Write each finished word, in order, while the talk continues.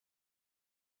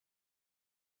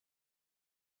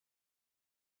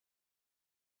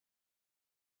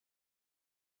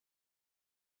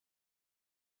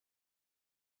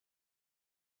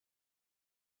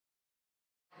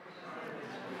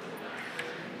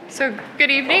So good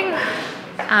evening.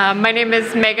 My name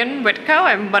is Megan Whitco.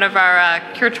 I'm one of our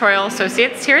curatorial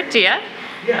associates here at DIA,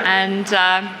 and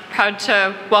proud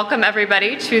to welcome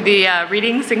everybody to the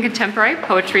Readings in Contemporary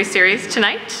Poetry series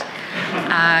tonight.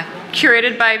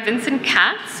 Curated by Vincent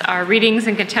Katz, our Readings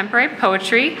in Contemporary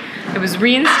Poetry. It was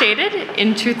reinstated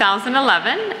in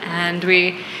 2011, and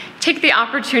we take the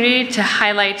opportunity to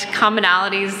highlight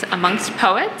commonalities amongst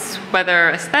poets, whether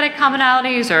aesthetic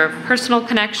commonalities or personal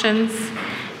connections.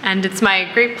 And it's my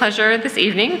great pleasure this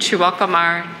evening to welcome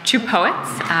our two poets,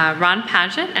 Ron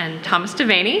Padgett and Thomas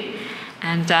Devaney.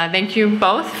 And thank you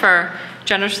both for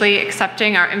generously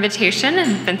accepting our invitation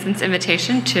and Vincent's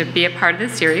invitation to be a part of the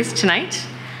series tonight.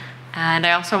 And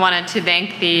I also wanted to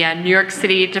thank the New York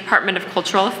City Department of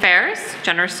Cultural Affairs.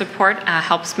 Generous support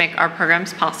helps make our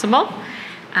programs possible.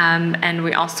 And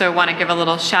we also want to give a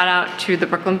little shout out to the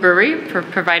Brooklyn Brewery for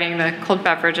providing the cold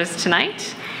beverages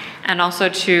tonight, and also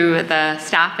to the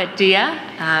staff at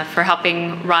DIA for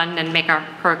helping run and make our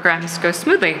programs go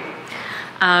smoothly.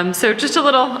 So just a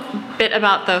little bit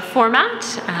about the format.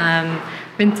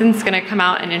 Vincent's going to come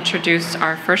out and introduce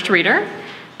our first reader,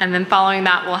 and then following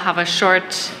that we'll have a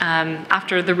short,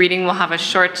 after the reading we'll have a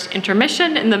short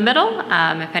intermission in the middle.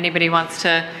 If anybody wants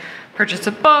to purchase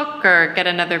a book or get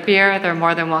another beer, they're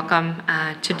more than welcome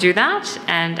to do that.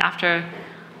 And after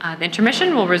the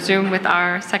intermission, we'll resume with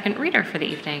our second reader for the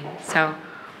evening. So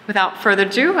without further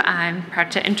ado, I'm proud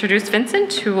to introduce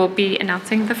Vincent, who will be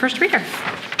announcing the first reader.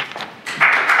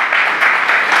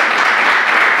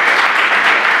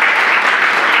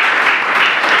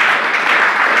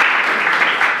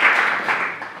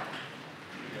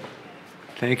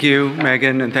 Thank you,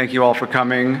 Megan, and thank you all for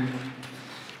coming.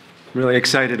 Really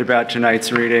excited about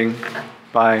tonight's reading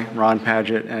by Ron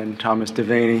Padgett and Thomas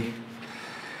Devaney.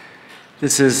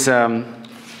 This is,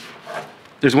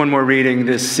 there's one more reading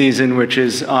this season, which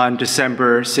is on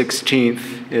December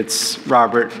 16th. It's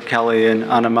Robert Kelly and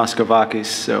Anna Moskovakis,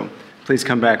 so please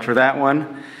come back for that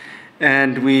one.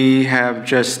 And we have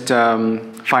just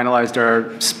finalized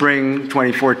our Spring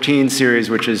 2014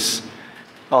 series, which is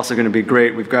also going to be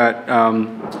great. We've got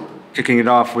kicking it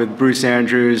off with Bruce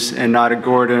Andrews and Nada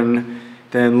Gordon,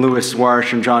 then Louis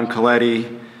Warsh and John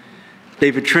Coletti,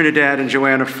 David Trinidad and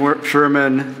Joanna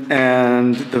Furman,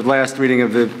 and the last reading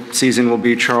of the season will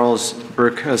be Charles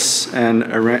Burkus and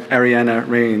Ariana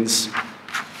Rains.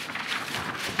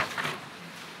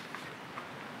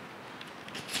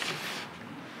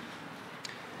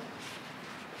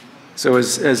 So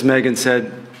as Megan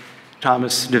said,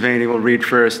 Thomas Devaney will read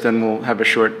first, then we'll have a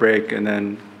short break, and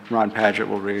then Ron Padgett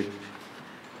will read.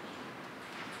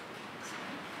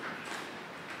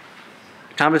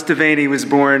 Thomas Devaney was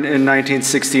born in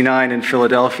 1969 in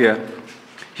Philadelphia.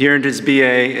 He earned his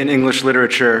BA in English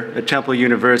Literature at Temple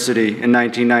University in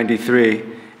 1993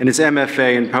 and his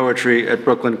MFA in Poetry at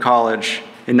Brooklyn College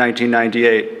in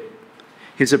 1998.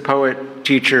 He's a poet,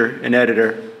 teacher, and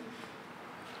editor.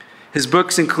 His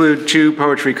books include two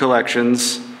poetry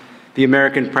collections, The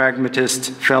American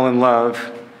Pragmatist Fell in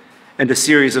Love, and a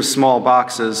series of small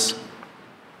boxes,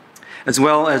 as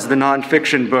well as the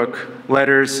nonfiction book,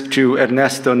 Letters to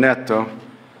Ernesto Neto.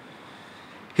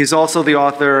 He's also the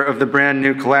author of the brand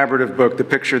new collaborative book, The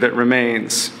Picture That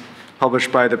Remains,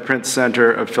 published by the Print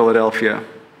Center of Philadelphia.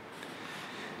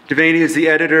 Devaney is the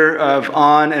editor of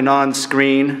On and On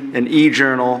Screen, an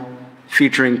e-journal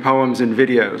featuring poems and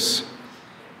videos.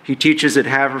 He teaches at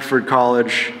Haverford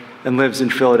College and lives in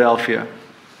Philadelphia.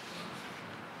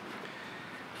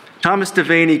 Thomas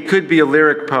Devaney could be a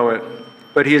lyric poet,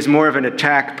 but he is more of an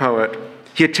attack poet.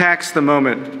 He attacks the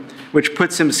moment, which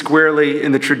puts him squarely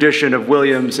in the tradition of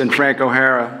Williams and Frank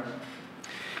O'Hara.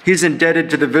 He's indebted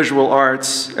to the visual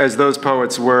arts, as those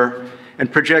poets were,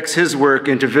 and projects his work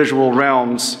into visual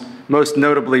realms, most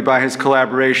notably by his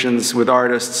collaborations with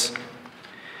artists.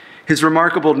 His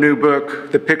remarkable new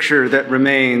book, The Picture That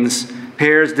Remains,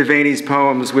 pairs Devaney's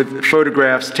poems with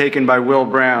photographs taken by Will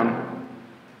Brown.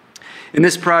 In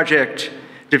this project,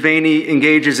 Devaney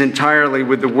engages entirely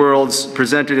with the worlds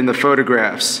presented in the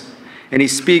photographs, and he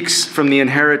speaks from the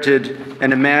inherited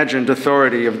and imagined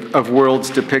authority of worlds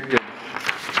depicted.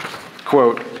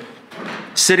 Quote,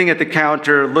 "Sitting at the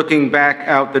counter, looking back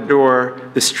out the door,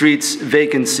 the street's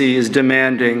vacancy is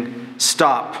demanding,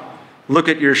 stop, look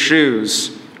at your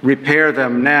shoes, repair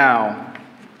them now."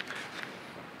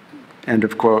 End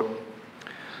of quote.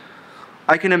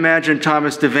 I can imagine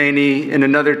Thomas Devaney in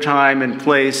another time and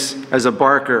place as a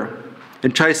barker,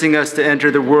 enticing us to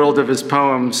enter the world of his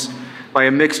poems by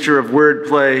a mixture of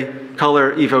wordplay,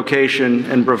 color evocation,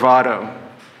 and bravado.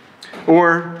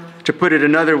 Or, to put it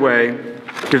another way,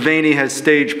 Devaney has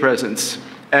stage presence,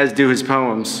 as do his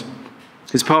poems.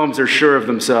 His poems are sure of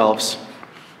themselves.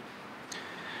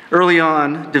 Early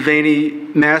on,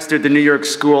 Devaney mastered the New York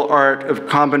School art of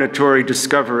combinatory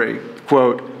discovery,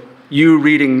 quote, you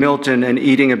reading Milton and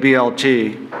eating a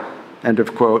BLT, end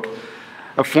of quote,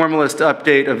 a formalist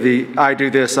update of the I do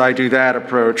this, I do that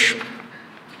approach.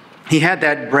 He had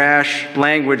that brash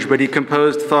language, but he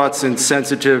composed thoughts in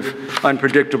sensitive,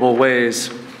 unpredictable ways.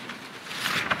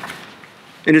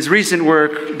 In his recent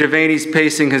work, Devaney's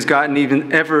pacing has gotten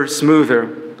even ever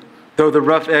smoother, though the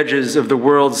rough edges of the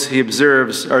worlds he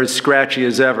observes are as scratchy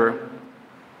as ever.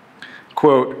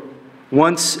 Quote,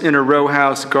 once in a row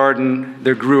house garden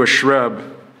there grew a shrub,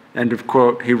 end of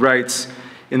quote, he writes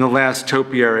in the last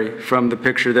topiary from The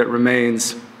Picture That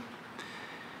Remains.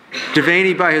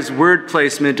 Devaney, by his word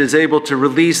placement, is able to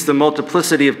release the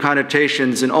multiplicity of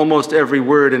connotations in almost every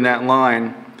word in that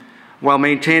line, while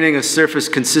maintaining a surface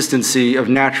consistency of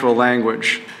natural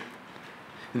language.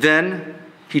 Then,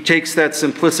 he takes that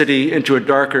simplicity into a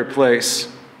darker place.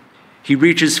 He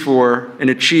reaches for and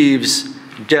achieves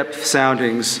depth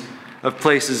soundings of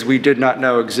places we did not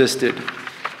know existed.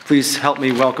 Please help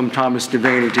me welcome Thomas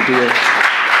Devaney to do it.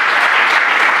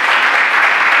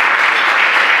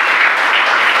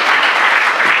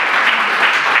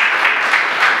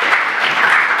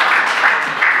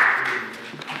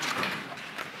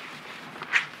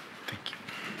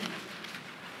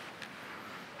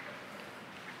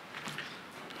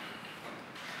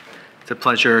 It's a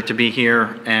pleasure to be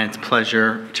here, and it's a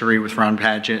pleasure to read with Ron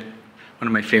Padgett, one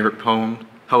of my favorite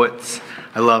poets.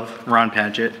 I love Ron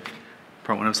Padgett.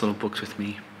 Brought one of his little books with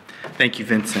me. Thank you,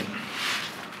 Vincent.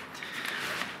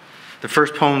 The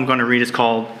first poem I'm going to read is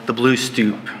called The Blue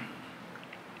Stoop.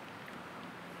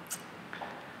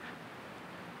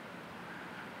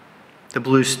 The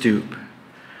Blue Stoop.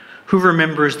 Who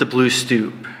remembers the Blue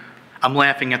Stoop? I'm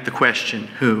laughing at the question,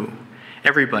 who?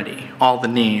 Everybody, all the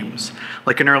names,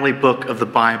 like an early book of the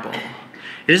Bible.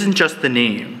 It isn't just the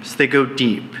names, they go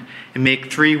deep and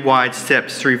make three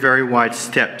very wide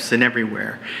steps and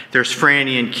everywhere. There's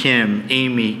Franny and Kim,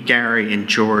 Amy, Gary, and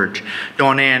George,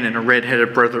 Dawn Ann and a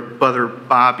redheaded brother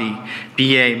Bobby,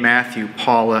 B.A., Matthew,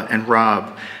 Paula, and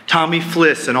Rob, Tommy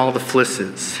Fliss and all the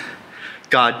Flisses.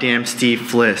 Goddamn Steve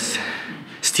Fliss.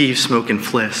 Steve smoking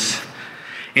Fliss.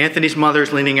 Anthony's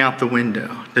mother's leaning out the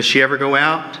window. Does she ever go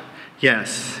out?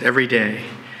 Yes, every day.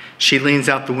 She leans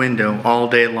out the window all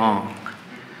day long.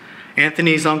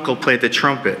 Anthony's uncle played the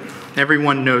trumpet.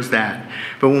 Everyone knows that.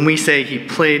 But when we say he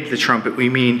played the trumpet, we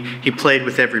mean he played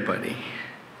with everybody.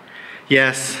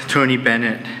 Yes, Tony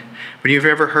Bennett. But you've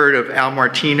ever heard of Al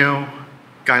Martino,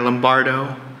 Guy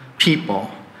Lombardo? People,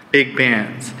 big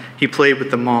bands. He played with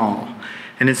them all.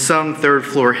 And in some third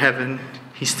floor heaven,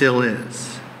 he still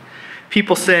is.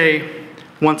 People say,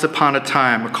 once upon a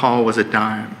time, a call was a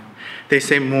dime. They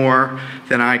say more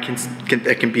than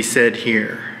that can be said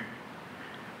here.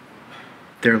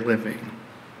 They're living.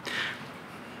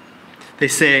 They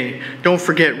say, don't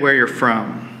forget where you're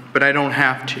from, but I don't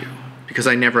have to, because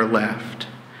I never left.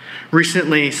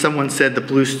 Recently, someone said the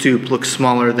Blue Stoop looks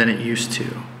smaller than it used to.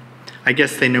 I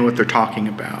guess they know what they're talking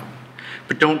about.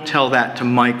 But don't tell that to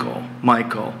Michael,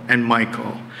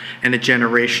 and a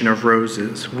generation of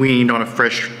roses weaned on a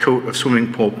fresh coat of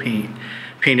swimming pool paint,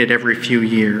 painted every few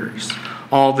years.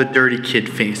 All the dirty kid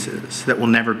faces that will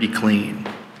never be clean.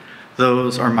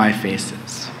 Those are my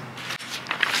faces.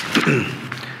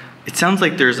 It sounds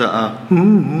like there's a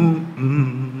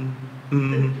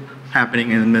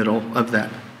happening in the middle of that.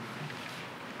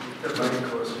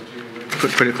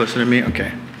 Put it closer to me?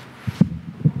 Okay.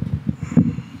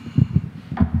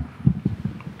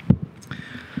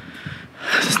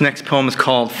 This next poem is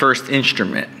called First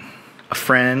Instrument. A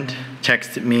friend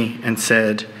texted me and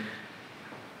said,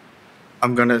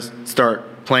 I'm going to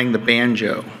start playing the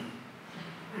banjo.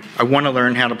 I want to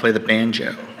learn how to play the banjo.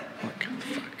 I'm like, what the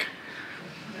fuck?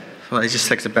 So I just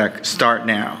texted back, start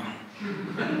now.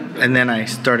 And then I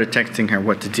started texting her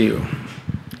what to do,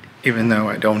 even though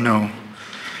I don't know.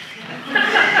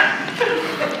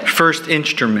 First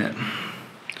instrument,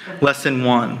 lesson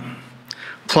 1.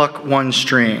 Pluck one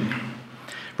string.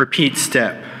 Repeat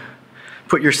step.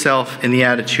 Put yourself in the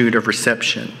attitude of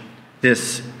reception.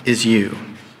 This is you.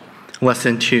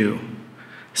 Lesson 2.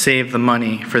 Save the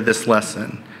money for this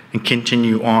lesson and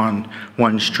continue on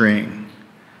one string.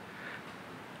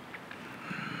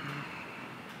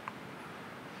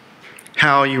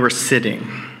 How you are sitting.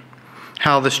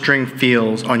 How the string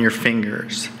feels on your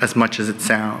fingers as much as it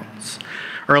sounds.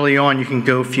 Early on, you can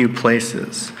go few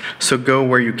places, so go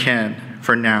where you can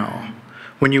for now.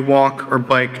 When you walk or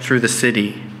bike through the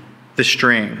city, the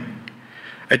string.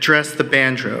 Address the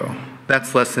banjo.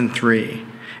 That's lesson 3.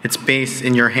 Its bass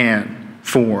in your hand.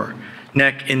 4.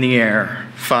 Neck in the air.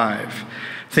 5.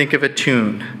 Think of a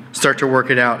tune. Start to work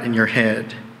it out in your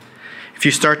head. If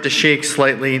you start to shake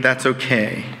slightly, that's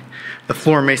okay. The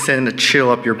floor may send a chill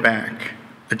up your back.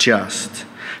 Adjust.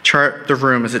 Chart the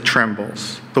room as it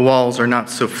trembles. The walls are not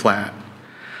so flat.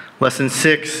 Lesson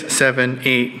 6, 7,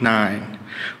 8, 9.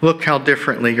 Look how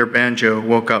differently your banjo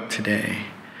woke up today.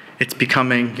 It's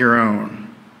becoming your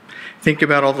own. Think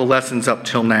about all the lessons up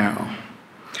till now.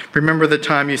 Remember the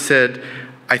time you said,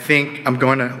 I think I'm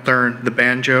going to learn the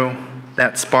banjo,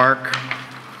 that spark?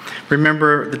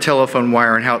 Remember the telephone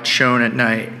wire and how it shone at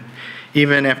night.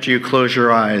 Even after you close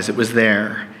your eyes, it was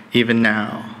there, even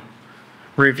now.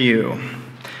 Review.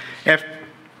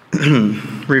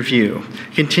 Review.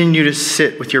 Continue to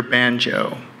sit with your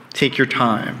banjo. Take your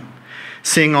time.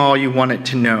 Sing all you want it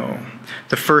to know.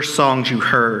 The first songs you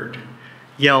heard.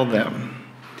 Yell them.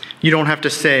 You don't have to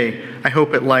say, I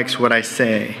hope it likes what I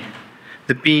say.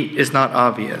 The beat is not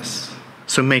obvious,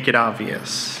 so make it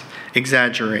obvious.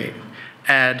 Exaggerate.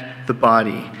 Add the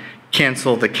body.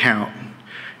 Cancel the count.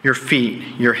 Your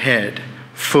feet, your head,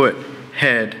 foot,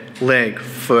 head, leg,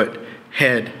 foot,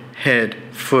 head,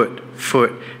 foot,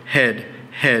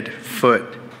 head,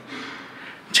 foot.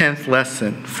 10th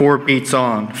lesson, 4 beats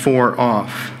on, 4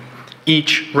 off.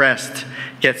 Each rest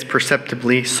gets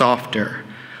perceptibly softer,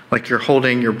 like you're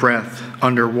holding your breath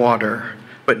underwater,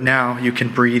 but now you can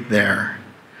breathe there.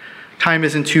 Time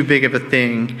isn't too big of a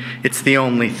thing, it's the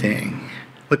only thing.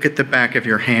 Look at the back of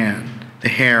your hand, the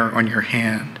hair on your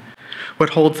hand.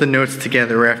 What holds the notes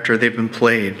together after they've been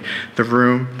played? The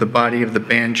room, the body of the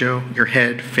banjo, your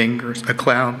head, fingers, a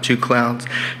cloud, 2 clouds.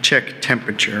 Check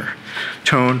temperature.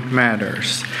 Tone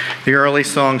matters. The early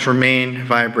songs remain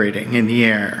vibrating in the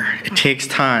air. It takes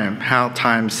time, how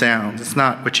time sounds. It's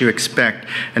not what you expect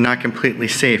and not completely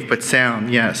safe, but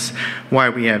sound, yes, why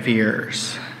we have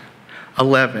ears.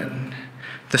 11.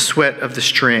 The sweat of the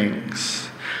strings,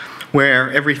 where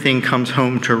everything comes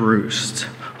home to roost.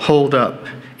 Hold up.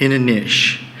 In a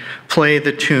niche. Play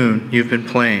the tune you've been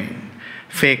playing.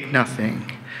 Fake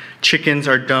nothing. Chickens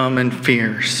are dumb and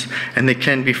fierce, and they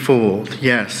can be fooled,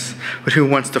 yes, but who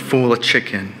wants to fool a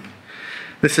chicken?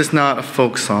 This is not a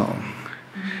folk song.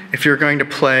 If you're going to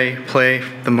play, play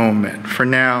the moment. For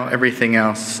now, everything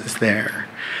else is there.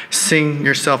 Sing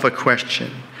yourself a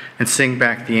question and sing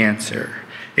back the answer.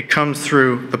 It comes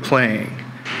through the playing.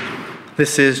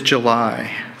 This is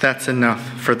July. That's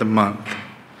enough for the month.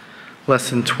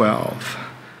 Lesson 12.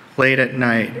 Late at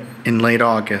night in late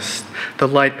August, the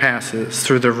light passes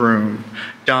through the room.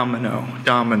 Domino,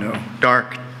 domino,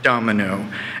 dark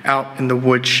domino, out in the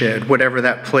woodshed, whatever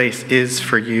that place is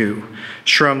for you.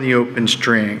 Strum the open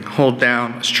string, hold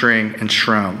down a string and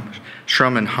strum.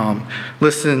 Strum and hum.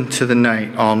 Listen to the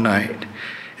night all night.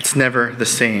 It's never the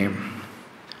same.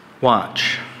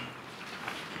 Watch.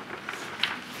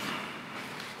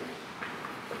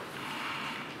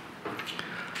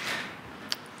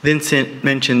 Vincent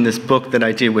mentioned this book that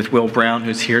I did with Will Brown,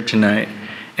 who's here tonight,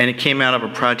 and it came out of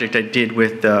a project I did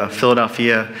with the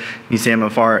Philadelphia Museum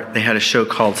of Art. They had a show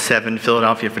called 7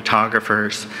 Philadelphia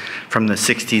Photographers from the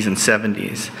 60s and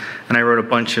 70s, and I wrote a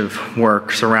bunch of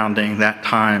work surrounding that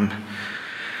time,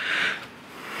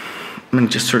 and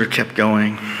it just sort of kept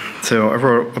going. So I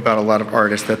wrote about a lot of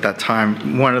artists at that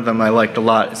time. One of them I liked a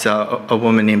lot is a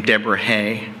woman named Deborah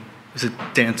Hay, who's a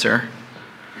dancer,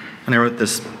 and I wrote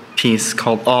this piece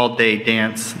called All Day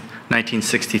Dance,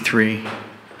 1963.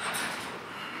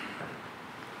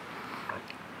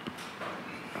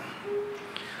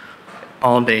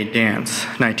 All Day Dance,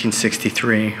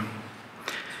 1963.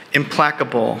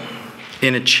 Implacable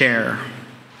in a chair.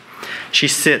 She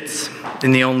sits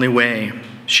in the only way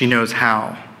she knows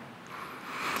how.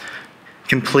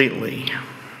 Completely.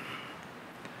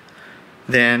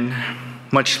 Then,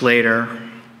 much later,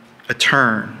 a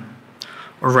turn,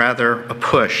 or rather a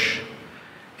push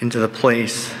into the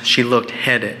place she looked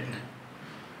headed.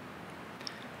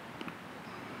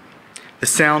 The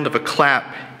sound of a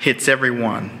clap hits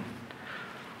everyone.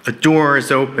 A door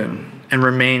is open and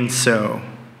remains so.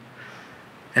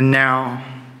 And now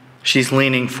she's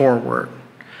leaning forward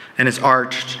and is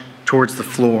arched towards the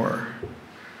floor.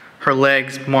 Her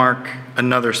legs mark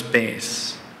another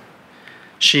space.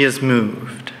 She has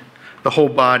moved. The whole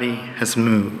body has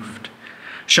moved.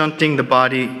 Shunting the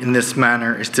body in this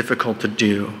manner is difficult to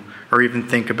do, or even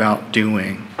think about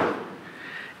doing.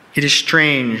 It is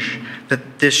strange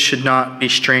that this should not be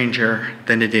stranger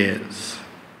than it is.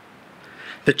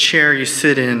 The chair you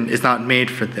sit in is not made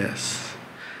for this,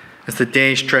 as the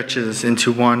day stretches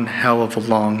into one hell of a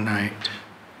long night.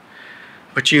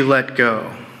 But you let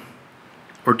go,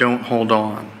 or don't hold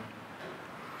on.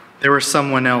 There was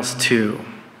someone else too,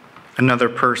 Another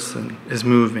person is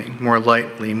moving more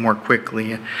lightly, more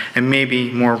quickly, and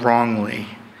maybe more wrongly.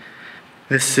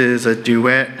 This is a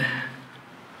duet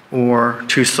or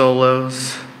two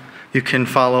solos. You can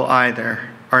follow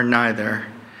either or neither.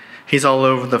 He's all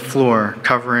over the floor,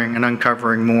 covering and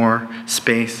uncovering more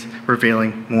space,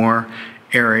 revealing more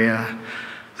area,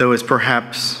 though is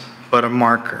perhaps but a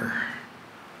marker,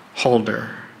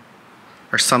 holder,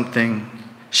 or something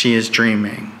she is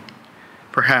dreaming.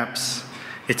 Perhaps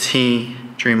it's he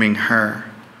dreaming her,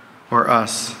 or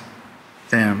us,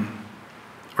 them,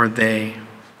 or they,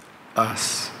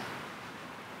 us.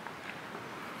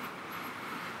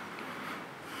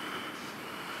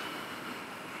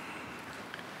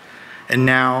 And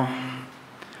now,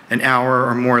 an hour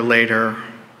or more later,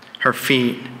 her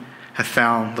feet have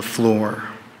found the floor.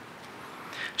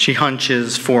 She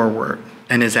hunches forward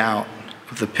and is out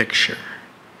of the picture.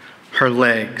 Her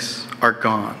legs are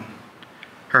gone,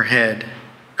 her head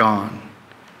gone.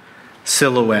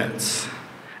 Silhouettes,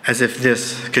 as if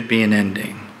this could be an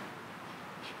ending.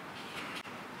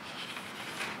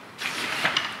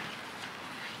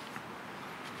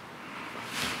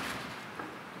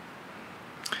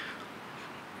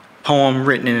 Poem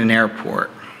written in an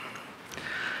airport.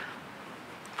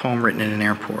 Poem written in an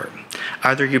airport.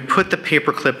 Either you put the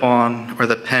paperclip on or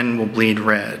the pen will bleed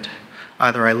red.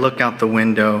 Either I look out the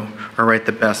window or write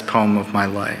the best poem of my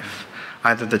life.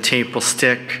 Either the tape will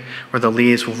stick or the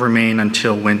leaves will remain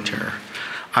until winter.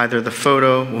 Either the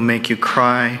photo will make you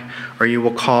cry or you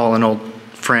will call an old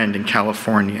friend in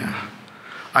California.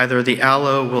 Either the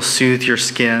aloe will soothe your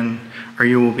skin or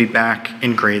you will be back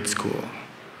in grade school.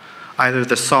 Either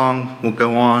the song will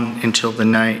go on until the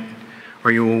night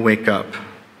or you will wake up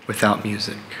without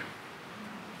music.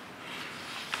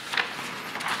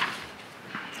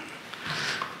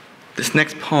 This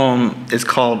next poem is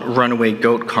called Runaway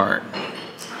Goat Cart.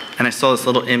 And I saw this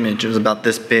little image, it was about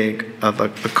this big, of a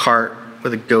cart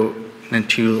with a goat and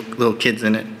two little kids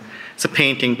in it. It's a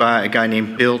painting by a guy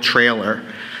named Bill Traylor.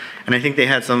 And I think they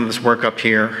had some of his work up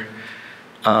here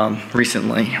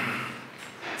recently.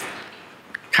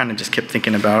 Kind of just kept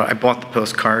thinking about it. I bought the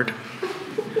postcard.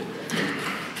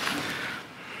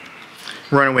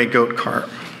 Runaway Goat Cart.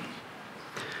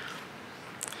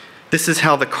 This is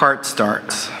how the cart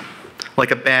starts, like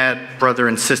a bad brother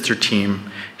and sister team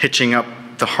hitching up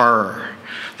the horror.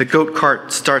 The goat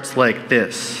cart starts like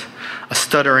this, a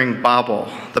stuttering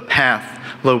bobble, the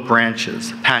path, low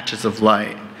branches, patches of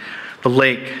light, the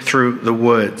lake through the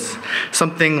woods,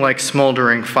 something like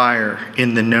smoldering fire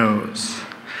in the nose.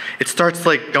 It starts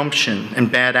like gumption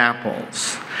and bad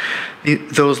apples,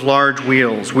 those large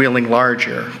wheels wheeling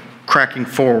larger, cracking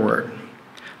forward,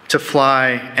 to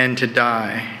fly and to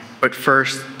die, but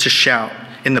first to shout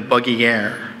in the buggy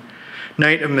air.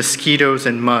 Night of mosquitoes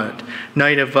and mud,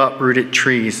 night of uprooted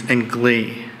trees and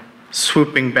glee.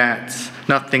 Swooping bats,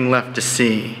 nothing left to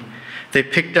see. They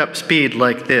picked up speed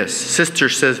like this. Sister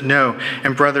says no,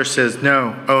 and brother says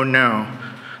no, oh no.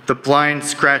 The blind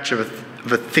scratch of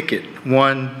a thicket,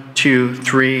 1, 2,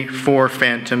 3, 4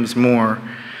 phantoms more.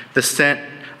 The scent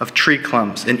of tree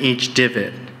clumps in each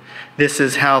divot. This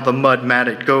is how the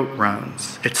mud-matted goat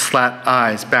runs, its slat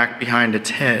eyes back behind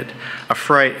its head, a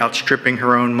fright outstripping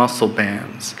her own muscle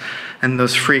bands, and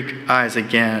those freak eyes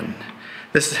again.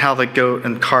 This is how the goat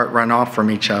and cart run off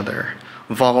from each other,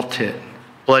 vaulted,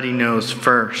 bloody nose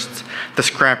first, the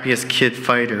scrappiest kid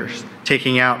fighters,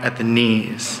 taking out at the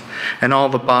knees, and all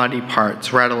the body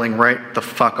parts rattling right the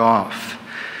fuck off.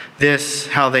 This,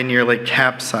 how they nearly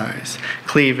capsize,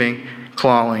 cleaving,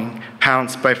 clawing,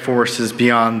 pounced by forces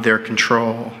beyond their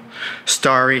control.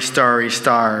 Starry, starry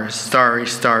stars, starry,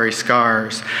 starry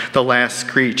scars, the last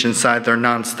screech inside their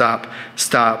nonstop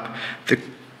stop. The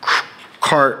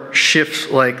cart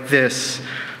shifts like this.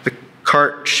 The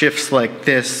cart shifts like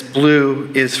this.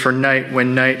 Blue is for night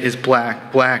when night is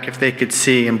black. Black if they could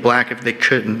see and black if they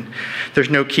couldn't. There's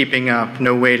no keeping up,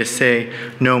 no way to say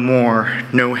no more,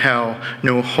 no hell,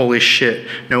 no holy shit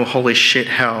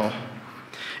hell.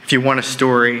 If you want a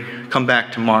story, come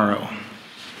back tomorrow. I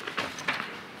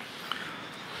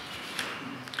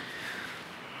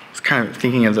was kind of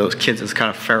thinking of those kids as kind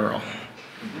of feral.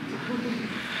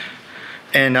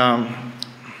 And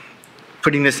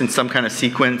putting this in some kind of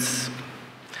sequence,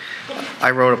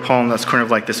 I wrote a poem that's kind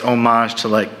of like this homage to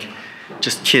like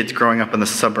just kids growing up in the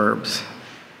suburbs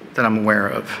that I'm aware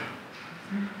of.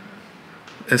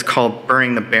 It's called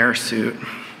Burning the Bear Suit.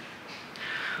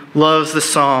 Love's the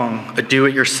song, a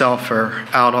do-it-yourselfer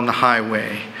out on the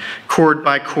highway. Chord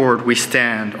by chord we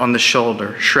stand on the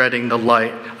shoulder, shredding the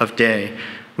light of day.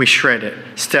 We shred it.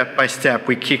 Step by step,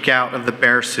 we kick out of the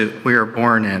bear suit we are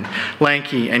born in.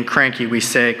 Lanky and cranky, we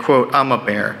say, quote, I'm a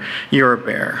bear, you're a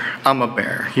bear, I'm a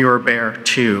bear, you're a bear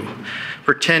too.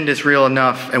 Pretend is real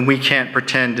enough, and we can't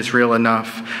pretend is real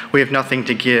enough. We have nothing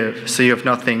to give, so you have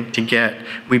nothing to get.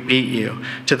 We beat you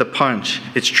to the punch.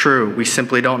 It's true, we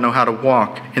simply don't know how to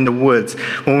walk in the woods.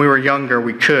 When we were younger,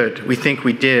 we could. We think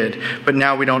we did, but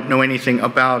now we don't know anything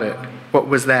about it. What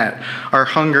was that? Our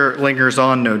hunger lingers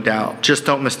on, no doubt. Just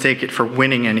don't mistake it for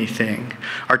winning anything.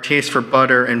 Our taste for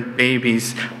butter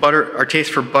babies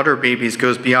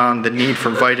goes beyond the need for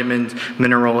vitamins,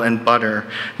 mineral, and butter.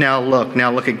 Now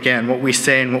look again. What we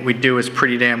say and what we do is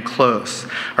pretty damn close.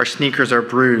 Our sneakers are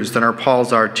bruised, and our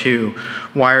paws are too.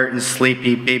 Wired and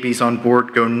sleepy, babies on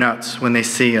board go nuts when they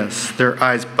see us. Their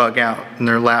eyes bug out, and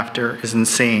their laughter is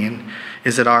insane.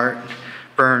 Is it art?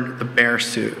 Burn the bear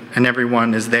suit, and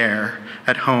everyone is there,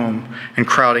 at home, and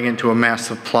crowding into a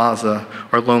massive plaza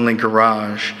or lonely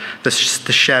garage. The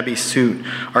shabby suit,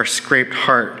 our scraped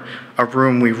heart, a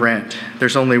room we rent.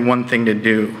 There's only one thing to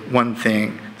do, one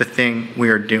thing, the thing we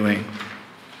are doing.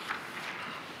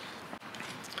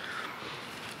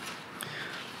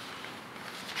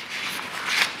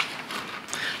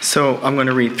 So I'm going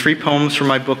to read 3 poems from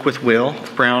my book with Will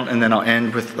Brown, and then I'll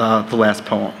end with the last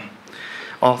poem.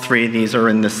 All 3 of these are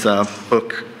in this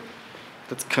book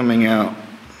that's coming out.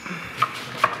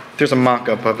 There's a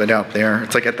mock-up of it out there.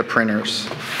 It's like at the printers.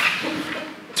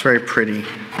 It's very pretty.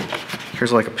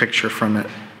 Here's like a picture from it.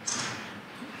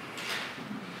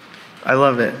 I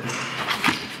love it.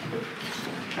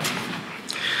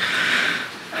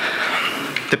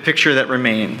 The picture that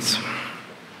remains.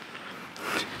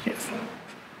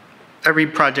 Every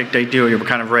project I do, you're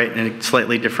kind of writing it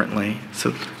slightly differently.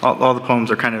 So all the poems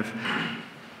are kind of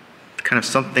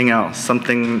something else,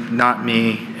 something not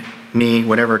me,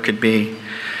 whatever it could be.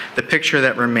 The picture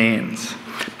that remains.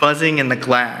 Buzzing in the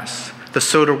glass, the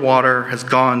soda water has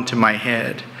gone to my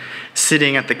head.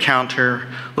 Sitting at the counter,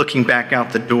 looking back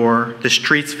out the door, the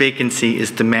street's vacancy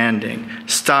is demanding.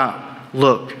 Stop,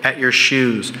 look at your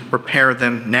shoes, repair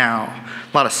them now.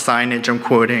 A lot of signage I'm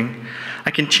quoting. I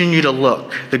continue to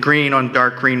look, the green on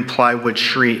dark green plywood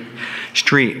street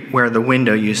where the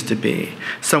window used to be.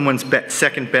 Someone's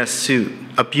second best suit,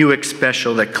 a Buick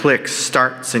special that clicks,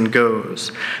 starts, and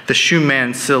goes. The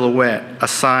shoeman's silhouette, a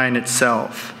sign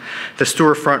itself. The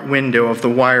storefront window of the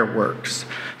wireworks.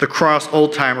 The cross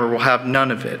old-timer will have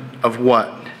none of it. Of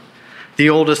what?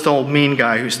 The oldest old mean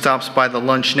guy who stops by the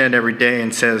lunch net every day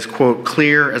and says, quote,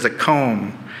 clear as a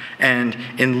comb, and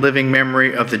in living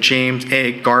memory of the James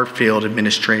A. Garfield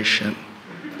administration.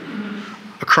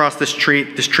 Across the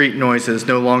street noises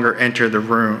no longer enter the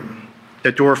room.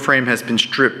 The door frame has been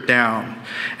stripped down,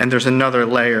 and there's another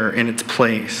layer in its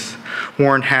place.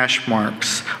 Worn hash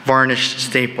marks, varnished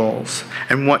staples,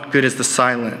 and what good is the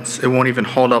silence? It won't even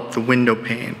hold up the window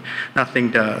pane.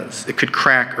 Nothing does. It could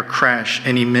crack or crash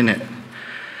any minute.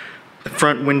 The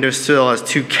front windowsill has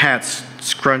 2 cats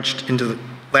scrunched into the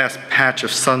last patch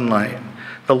of sunlight.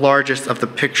 The largest of the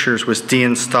pictures was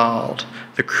deinstalled.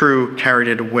 The crew carried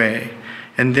it away,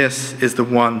 and this is the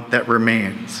one that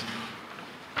remains.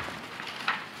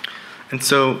 And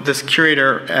so this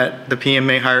curator at the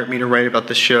PMA hired me to write about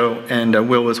the show, and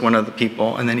Will was one of the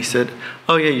people. And then he said,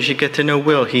 oh yeah, you should get to know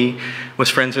Will. He was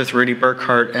friends with Rudy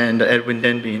Burkhart and Edwin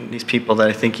Denby, and these people that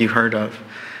I think you've heard of.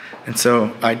 And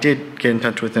so I did get in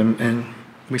touch with him, and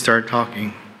we started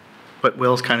talking. But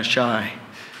Will's kind of shy.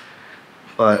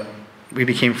 But we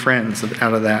became friends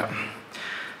out of that.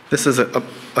 This is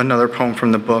another poem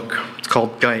from the book. It's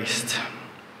called Geist.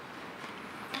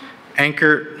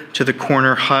 Anchored to the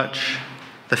corner hutch,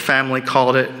 the family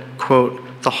called it, quote,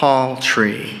 the hall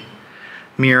tree.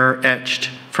 Mirror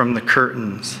etched from the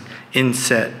curtains,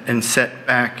 inset and set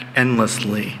back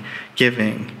endlessly,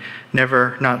 giving,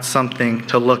 never not something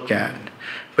to look at,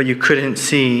 but you couldn't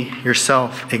see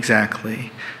yourself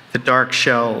exactly. The dark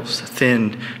shelves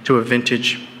thinned to a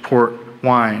vintage port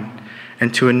wine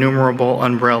and to innumerable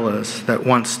umbrellas that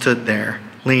once stood there,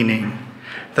 leaning.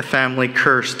 The family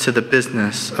cursed to the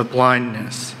business of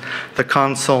blindness. The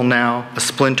console now a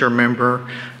splinter member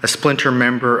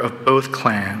of both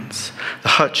clans, the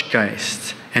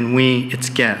Hutchgeist, and we its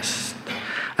guests.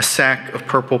 A sack of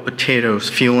purple potatoes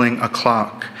fueling a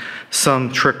clock,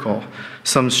 some trickle,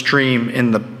 some stream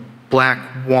in the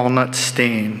black walnut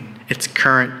stain. Its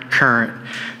current,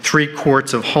 3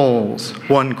 quarts of holes,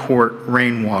 1 quart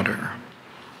rainwater.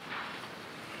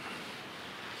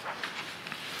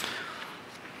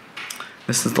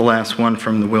 This is the last one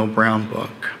from the Will Brown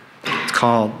book. It's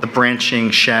called The Branching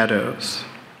Shadows.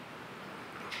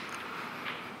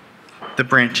 The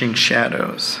branching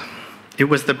shadows. It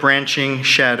was the branching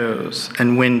shadows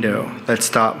and window that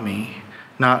stopped me,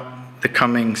 not the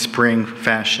coming spring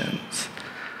fashions.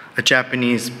 A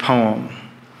Japanese poem,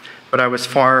 but I was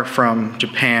far from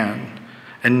Japan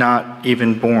and not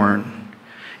even born.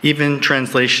 Even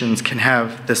translations can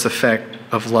have this effect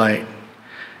of light,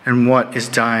 and what is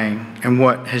dying and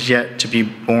what has yet to be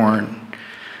born.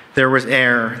 There was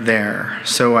air there,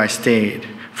 so I stayed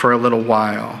for a little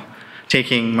while,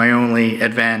 taking my only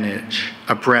advantage,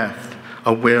 a breath,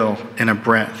 a will, and a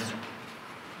breath.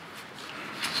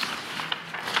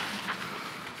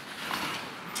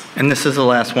 And this is the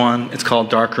last one. It's called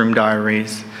Darkroom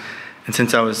Diaries. And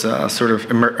since I was sort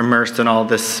of immersed in all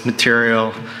this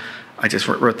material, I just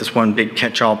wrote this one big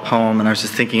catch-all poem, and I was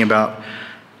just thinking about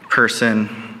a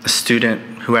person, a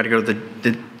student who had to go to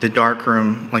the dark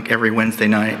room like every Wednesday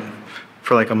night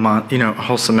for like a month, a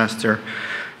whole semester.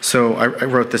 So I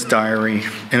wrote this diary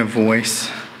in a voice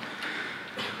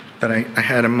that I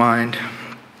had in mind.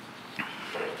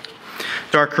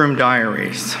 Darkroom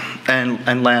Diaries.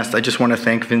 And last, I just want to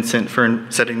thank Vincent for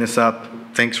setting this up.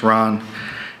 Thanks, Ron,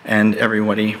 and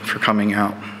everybody for coming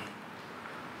out.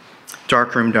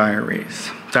 Darkroom Diaries.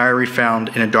 Diary found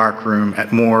in a dark room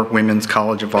at Moore Women's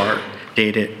College of Art,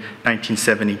 dated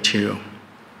 1972.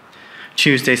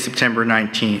 Tuesday, September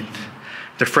 19th.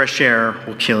 The fresh air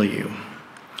will kill you.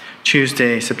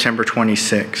 Tuesday, September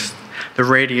 26th. The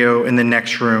radio in the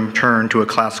next room turned to a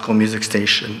classical music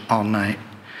station all night.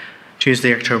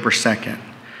 Tuesday, October 2nd.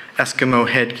 Eskimo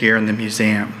headgear in the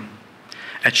museum.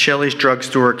 At Shelley's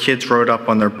drugstore, kids rode up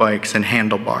on their bikes and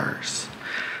handlebars.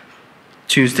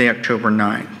 Tuesday, October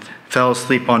 9th. Fell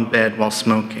asleep on bed while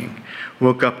smoking.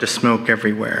 Woke up to smoke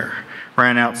everywhere.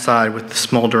 Ran outside with the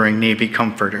smoldering Navy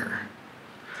comforter.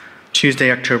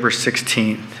 Tuesday, October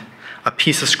 16th. A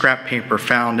piece of scrap paper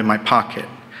found in my pocket.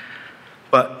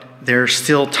 But there's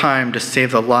still time to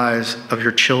save the lives of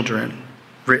your children,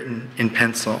 written in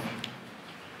pencil.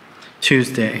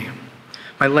 Tuesday.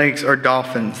 My legs are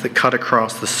dolphins that cut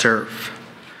across the surf.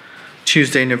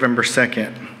 Tuesday, November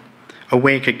 2nd.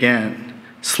 Awake again.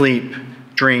 Sleep.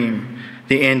 Dream.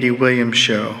 The Andy Williams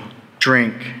Show.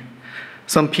 Drink.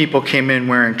 Some people came in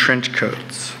wearing trench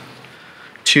coats.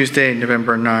 Tuesday,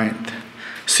 November 9th.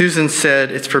 Susan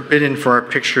said it's forbidden for our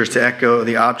pictures to echo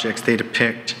the objects they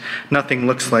depict. Nothing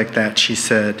looks like that, she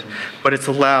said, but it's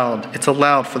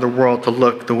allowed for the world to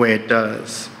look the way it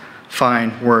does.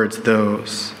 Fine words,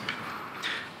 those.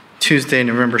 Tuesday,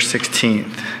 November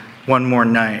 16th. One more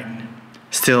night.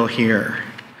 Still here.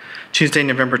 Tuesday,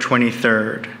 November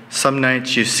 23rd. Some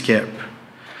nights you skip.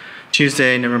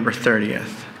 Tuesday, November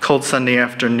 30th. Cold Sunday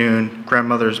afternoon,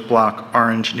 grandmother's block,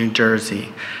 Orange, New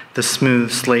Jersey. The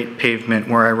smooth slate pavement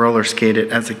where I roller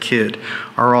skated as a kid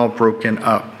are all broken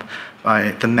up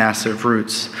by the massive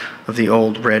roots of the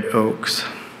old red oaks.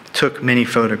 Took many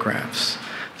photographs.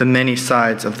 The many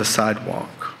sides of the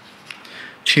sidewalk.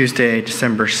 Tuesday,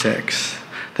 December 6th.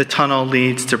 The tunnel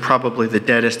leads to probably the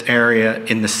deadest area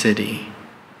in the city.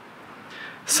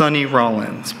 Sonny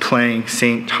Rollins playing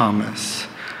St. Thomas.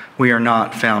 We are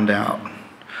not found out.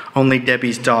 Only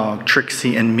Debbie's dog,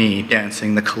 Trixie, and me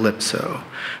dancing the calypso.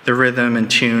 The rhythm and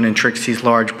tune in Trixie's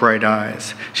large bright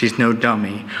eyes. She's no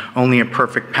dummy, only a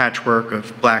perfect patchwork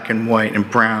of black and white and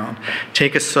brown.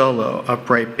 Take a solo,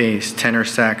 upright bass, tenor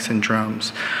sax, and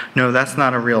drums. No, that's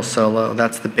not a real solo.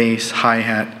 That's the bass,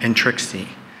 hi-hat, and Trixie.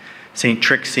 St.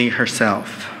 Trixie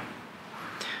herself.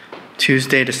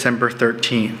 Tuesday, December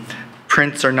 13th.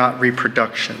 Prints are not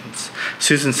reproductions.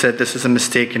 Susan said this is a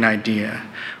mistaken idea.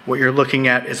 What you're looking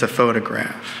at is a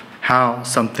photograph, how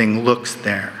something looks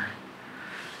there.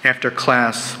 After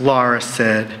class, Laura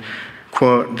said,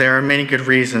 quote, "There are many good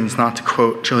reasons not to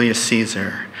quote Julius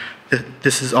Caesar.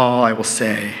 This is all I will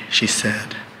say," she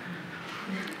said.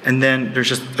 And then there's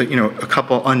just, a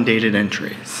couple undated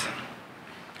entries.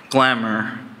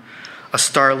 Glamour, a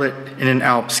starlet in an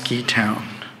Alp ski town.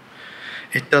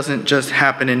 It doesn't just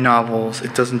happen in novels.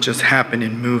 It doesn't just happen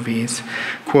in movies.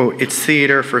 Quote, "It's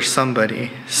theater for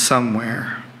somebody,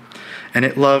 somewhere. And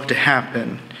it loved to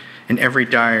happen in every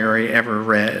diary ever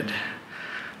read.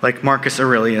 Like Marcus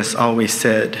Aurelius always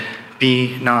said,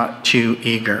 be not too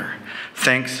eager.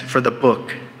 Thanks for the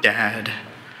book, Dad."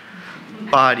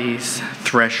 Bodies,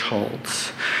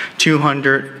 thresholds.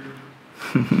 200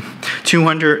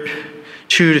 200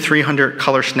 to 300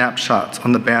 color snapshots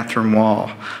on the bathroom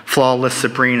wall. Flawless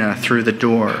Sabrina through the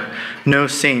door. No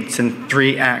saints in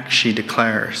 3 acts, she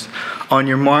declares. On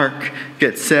your mark,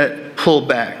 get set, pull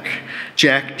back.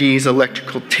 Jack D's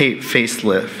electrical tape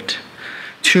facelift.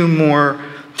 2 more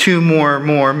 2 more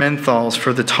menthols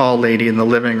for the tall lady in the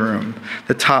living room,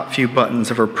 the top few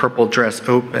buttons of her purple dress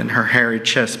open, her hairy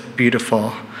chest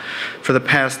beautiful. For the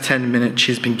past 10 minutes,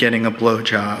 she's been getting a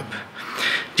blowjob.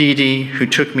 Dee Dee, who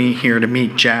took me here to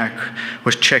meet Jack,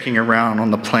 was checking around on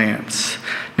the plants.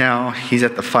 Now he's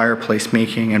at the fireplace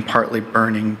making and partly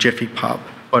burning Jiffy Pop,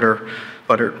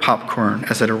 buttered popcorn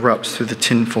as it erupts through the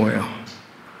tinfoil.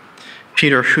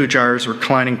 Peter Hujar's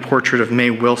reclining portrait of Mae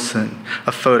Wilson,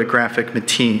 a photographic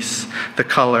Matisse, the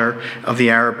color of the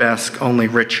arabesque only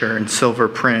richer in silver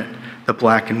print, the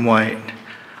black and white.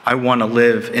 I want to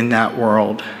live in that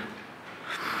world.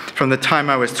 From the time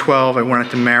I was 12, I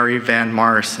wanted to marry Van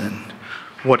Morrison.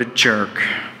 What a jerk.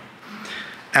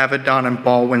 Avedon and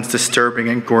Baldwin's disturbing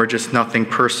and gorgeous nothing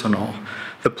personal,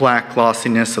 the black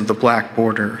glossiness of the black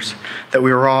borders, that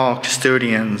we were all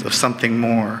custodians of something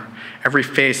more, every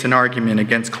face an argument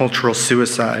against cultural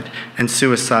suicide and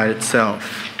suicide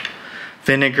itself.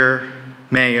 Vinegar,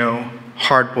 mayo,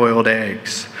 hard-boiled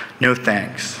eggs, no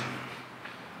thanks.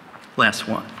 Last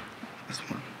one.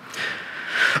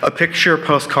 A picture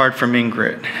postcard from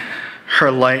Ingrid,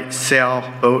 her light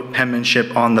sailboat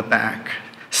penmanship on the back,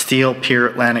 Steel Pier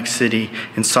Atlantic City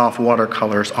in soft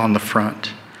watercolors on the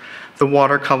front. The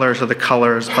watercolors are the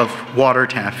colors of water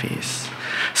taffies.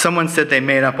 Someone said they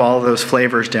made up all those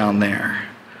flavors down there,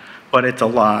 but it's a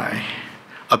lie,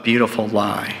 a beautiful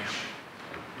lie.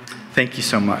 Thank you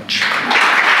so much.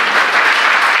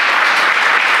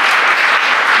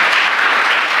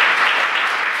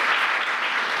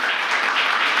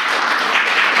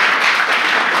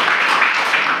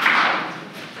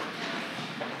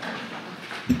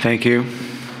 Thank you.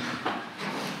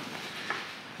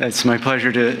 It's my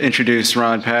pleasure to introduce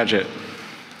Ron Padgett.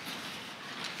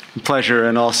 A pleasure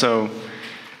and also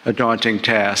a daunting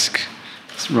task.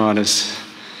 Ron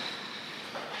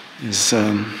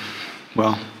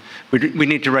well, we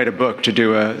need to write a book to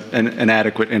do an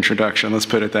adequate introduction, let's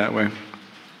put it that way.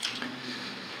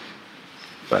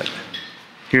 But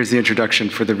here's the introduction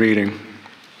for the reading.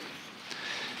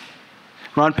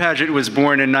 Ron Padgett was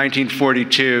born in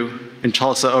 1942 in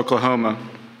Tulsa, Oklahoma.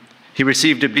 He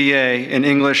received a BA in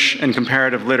English and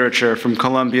Comparative Literature from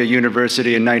Columbia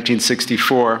University in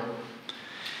 1964.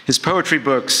 His poetry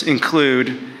books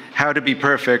include How to Be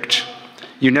Perfect,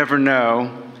 You Never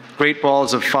Know, Great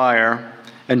Balls of Fire,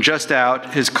 and just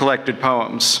out his collected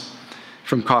poems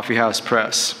from Coffee House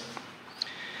Press.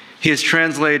 He has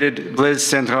translated Blaise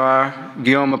Cendrars,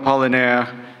 Guillaume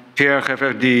Apollinaire, Pierre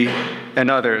Reverdy,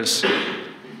 and others,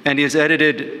 and he has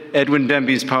edited Edwin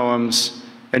Demby's poems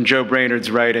and Joe Brainerd's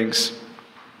writings.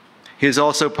 He has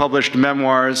also published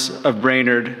memoirs of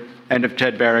Brainerd and of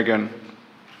Ted Berrigan.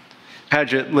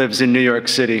 Padgett lives in New York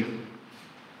City.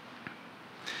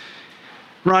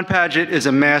 Ron Padgett is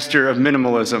a master of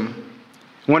minimalism.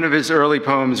 One of his early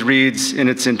poems reads in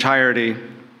its entirety,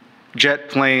 "Jet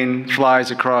plane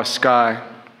flies across sky."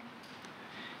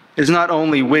 It is not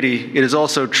only witty, it is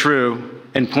also true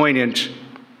and poignant.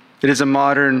 It is a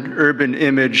modern urban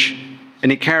image,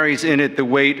 and it carries in it the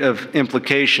weight of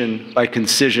implication by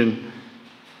concision.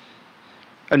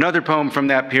 Another poem from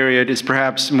that period is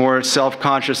perhaps more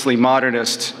self-consciously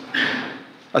modernist,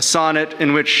 a sonnet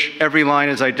in which every line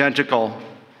is identical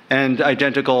and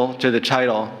identical to the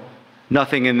title,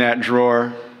 "Nothing in that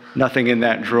drawer, nothing in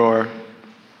that drawer."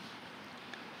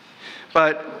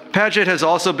 But Padgett has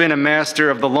also been a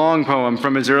master of the long poem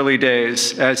from his early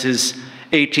days, as his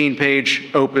 18-page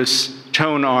opus,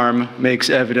 Tone Arm, makes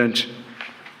evident.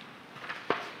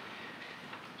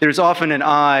 There's often an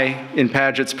I in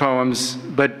Padgett's poems,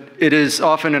 but it is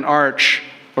often an arch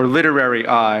or literary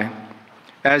I,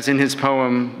 as in his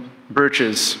poem,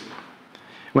 Birches.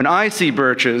 When I see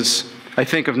birches, I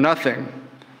think of nothing,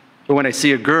 but when I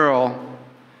see a girl,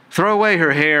 throw away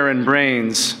her hair and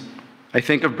brains, I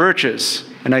think of birches,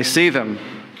 and I see them.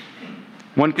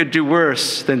 One could do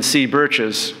worse than see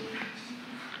birches.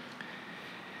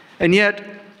 And yet,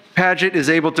 Padgett is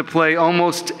able to play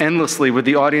almost endlessly with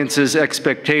the audience's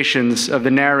expectations of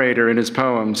the narrator in his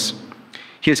poems.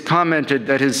 He has commented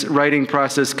that his writing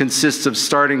process consists of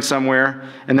starting somewhere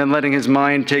and then letting his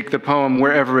mind take the poem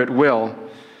wherever it will.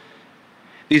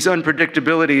 These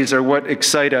unpredictabilities are what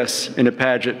excite us in a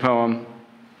Padgett poem.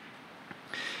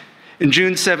 In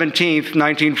June 17th,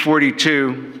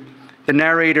 1942, the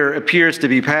narrator appears to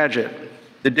be Padgett.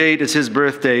 The date is his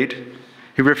birth date.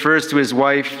 He refers to his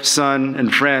wife, son,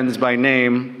 and friends by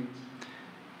name.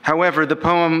 However, the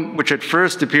poem, which at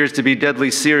first appears to be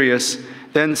deadly serious,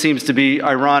 then seems to be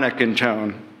ironic in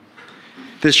tone.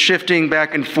 This shifting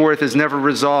back and forth is never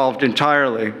resolved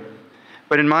entirely,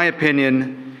 but in my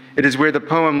opinion, it is where the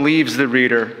poem leaves the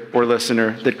reader or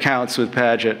listener that counts with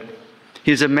Padgett.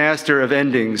 He is a master of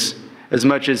endings as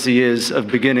much as he is of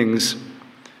beginnings.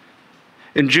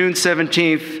 In June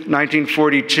 17th,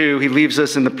 1942, he leaves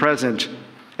us in the present,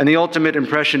 and the ultimate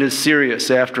impression is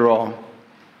serious after all.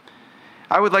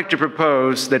 I would like to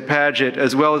propose that Padgett,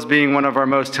 as well as being one of our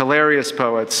most hilarious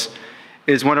poets,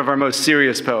 is one of our most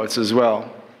serious poets as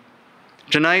well.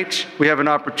 Tonight, we have an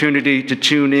opportunity to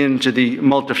tune in to the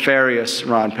multifarious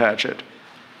Ron Padgett.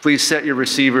 Please set your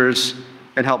receivers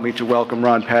and help me to welcome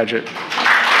Ron Padgett.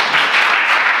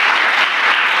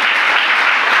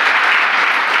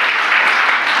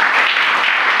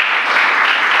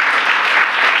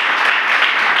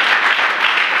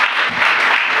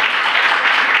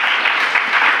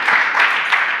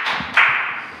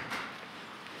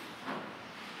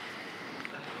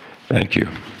 Thank you.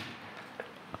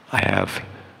 I have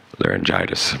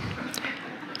laryngitis,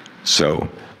 so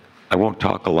I won't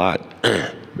talk a lot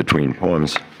between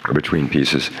poems or between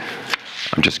pieces.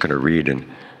 I'm just going to read and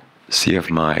see if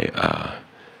my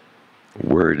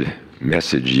word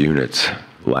message units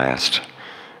last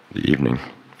the evening.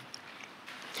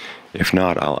 If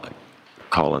not, I'll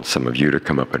call on some of you to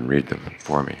come up and read them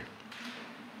for me.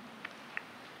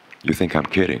 You think I'm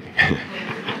kidding?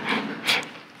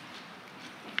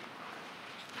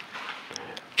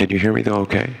 Can you hear me though,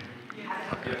 okay?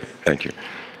 Okay, thank you.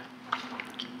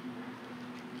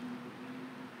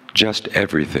 Just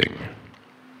everything.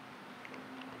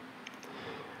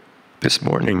 This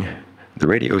morning, the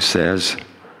radio says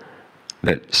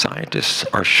that scientists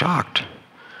are shocked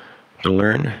to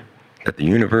learn that the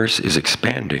universe is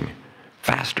expanding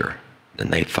faster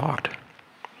than they thought.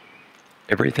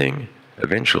 Everything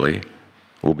eventually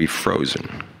will be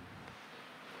frozen.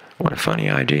 What a funny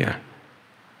idea.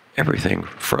 Everything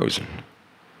frozen.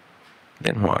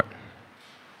 Then what?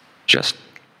 Just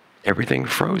everything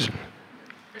frozen.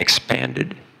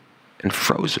 Expanded and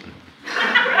frozen.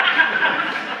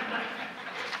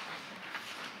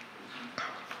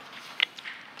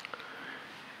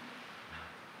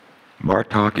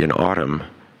 Bartok in autumn,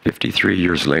 53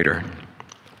 years later.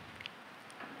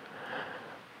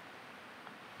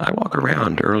 I walk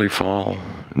around early fall,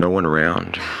 no one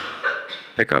around.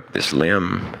 Pick up this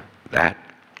limb, that,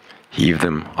 heave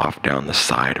them off down the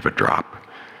side of a drop,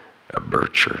 a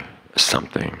birch or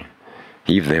something.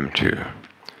 Heave them too,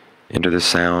 into the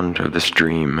sound of the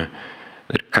stream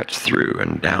that cuts through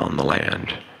and down the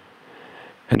land.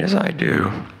 And as I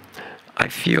do, I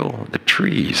feel the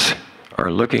trees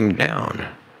are looking down,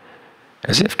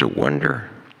 as if to wonder,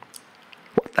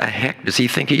 what the heck does he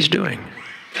think he's doing?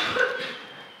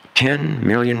 10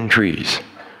 million trees,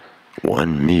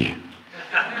 one me.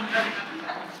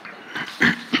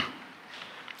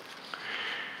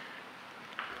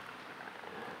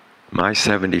 My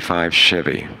 75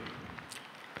 Chevy.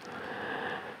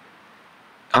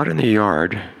 Out in the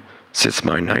yard sits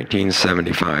my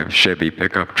 1975 Chevy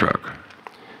pickup truck,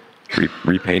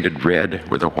 repainted red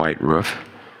with a white roof,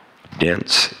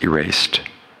 dents erased,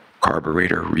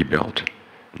 carburetor rebuilt,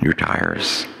 new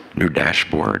tires, new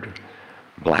dashboard,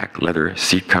 black leather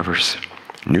seat covers,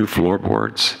 new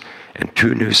floorboards, and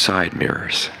 2 new side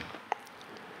mirrors.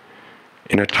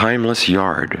 In a timeless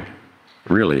yard,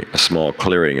 really a small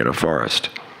clearing in a forest,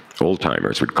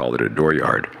 old-timers would call it a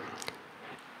dooryard,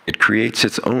 it creates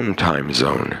its own time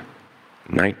zone,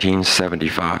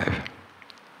 1975.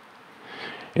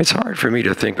 It's hard for me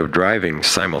to think of driving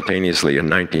simultaneously in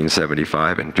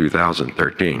 1975 and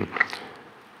 2013,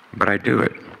 but I do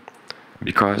it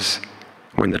because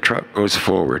when the truck goes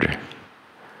forward,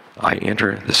 I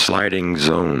enter the sliding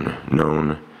zone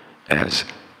known as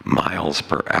miles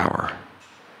per hour,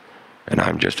 and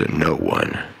I'm just a no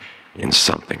one in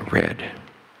something red.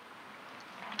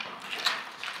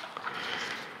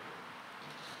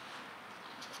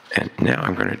 And now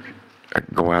I'm going to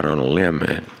go out on a limb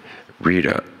and read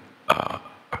a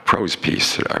prose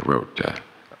piece that I wrote a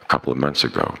couple of months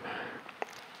ago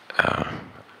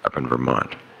up in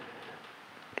Vermont.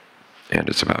 And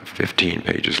it's about 15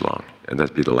 pages long, and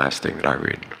that'll be the last thing that I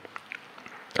read,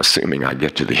 assuming I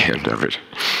get to the end of it.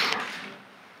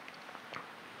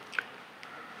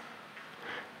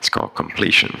 It's called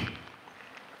Completion.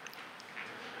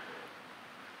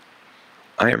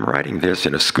 I am writing this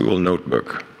in a school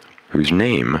notebook whose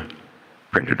name,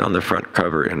 printed on the front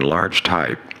cover in large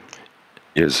type,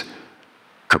 is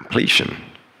Completion.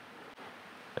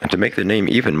 And to make the name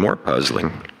even more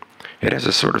puzzling, it has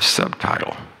a sort of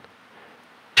subtitle.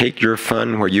 Take your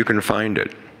fun where you can find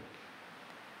it.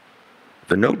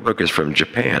 The notebook is from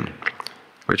Japan,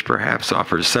 which perhaps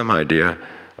offers some idea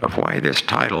of why this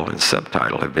title and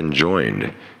subtitle have been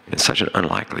joined in such an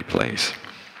unlikely place.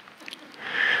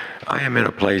 I am in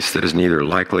a place that is neither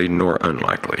likely nor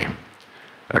unlikely.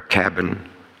 a cabin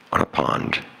on a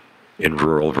pond in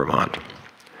rural Vermont.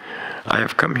 I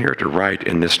have come here to write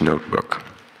in this notebook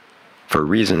for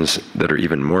reasons that are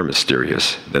even more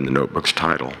mysterious than the notebook's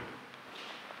title.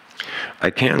 I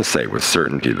can say with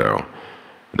certainty, though,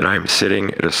 that I am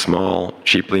sitting at a small,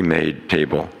 cheaply made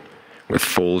table with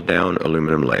fold-down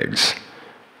aluminum legs,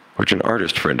 which an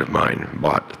artist friend of mine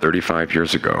bought 35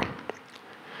 years ago.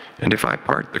 And if I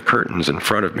part the curtains in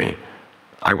front of me,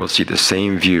 I will see the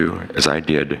same view as I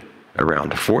did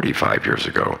around 45 years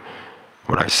ago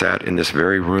when I sat in this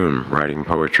very room writing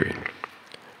poetry.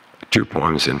 2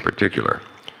 poems in particular,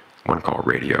 one called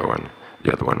Radio and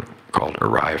the other one called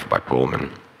Arrive by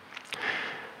Pullman.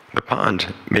 The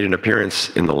pond made an appearance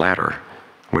in the latter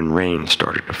when rain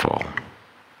started to fall.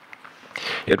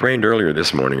 It rained earlier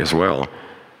this morning as well,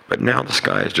 but now the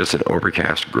sky is just an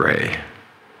overcast gray.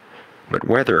 But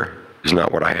weather is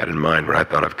not what I had in mind when I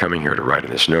thought of coming here to write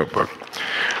in this notebook.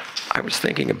 I was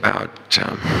thinking about,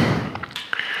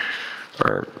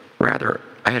 or rather,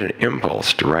 I had an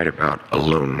impulse to write about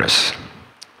aloneness.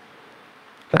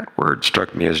 That word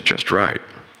struck me as just right,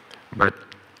 but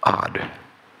odd.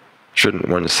 Shouldn't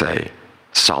one say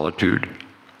solitude?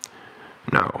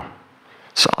 No,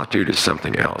 solitude is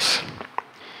something else.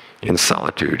 In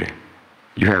solitude,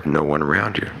 you have no one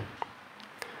around you.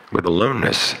 With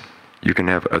aloneness, you can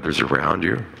have others around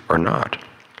you or not.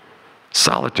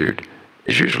 Solitude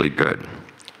is usually good.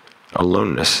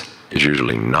 Aloneness is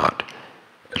usually not,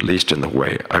 at least in the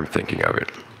way I'm thinking of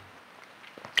it.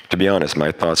 To be honest,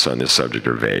 my thoughts on this subject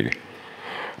are vague.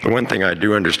 The one thing I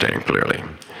do understand clearly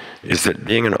is that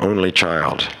being an only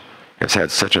child has had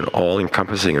such an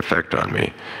all-encompassing effect on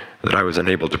me that I was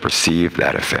unable to perceive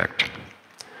that effect.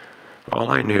 All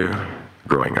I knew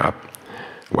growing up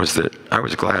was that I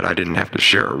was glad I didn't have to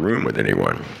share a room with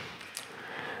anyone.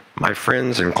 My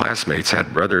friends and classmates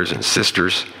had brothers and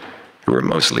sisters who were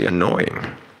mostly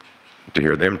annoying to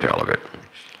hear them tell of it.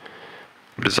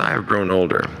 But as I have grown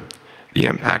older, the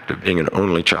impact of being an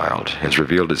only child has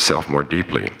revealed itself more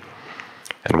deeply,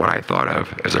 and what I thought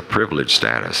of as a privileged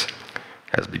status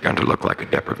has begun to look like a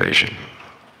deprivation.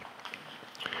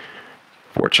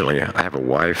 Fortunately, I have a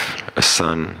wife, a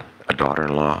son, a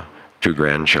daughter-in-law, 2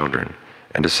 grandchildren,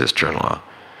 and a sister-in-law,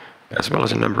 as well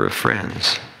as a number of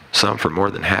friends, some for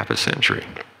more than half a century.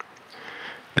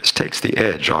 This takes the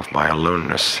edge off my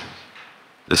aloneness,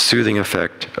 the soothing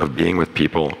effect of being with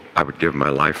people I would give my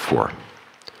life for.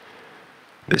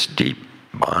 This deep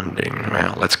bonding,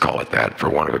 well, let's call it that for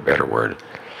want of a better word.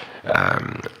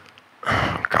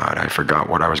 God, I forgot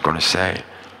what I was going to say.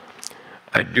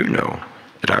 I do know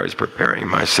that I was preparing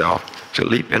myself to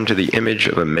leap into the image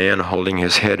of a man holding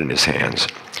his head in his hands,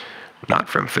 not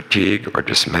from fatigue or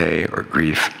dismay or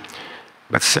grief,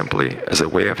 but simply as a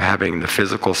way of having the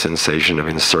physical sensation of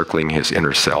encircling his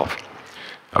inner self,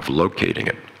 of locating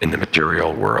it in the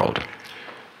material world.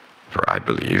 For I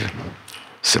believe,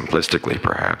 simplistically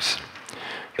perhaps,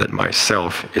 that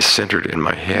myself is centered in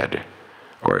my head,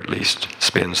 or at least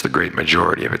spends the great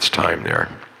majority of its time there.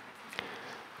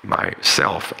 By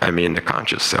self, I mean the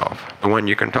conscious self, the one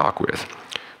you can talk with,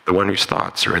 the one whose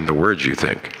thoughts are in the words you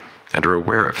think and are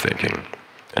aware of thinking,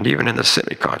 and even in the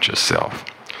semi-conscious self,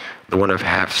 the one of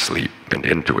half-sleep and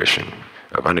intuition,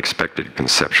 of unexpected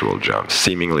conceptual jumps,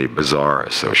 seemingly bizarre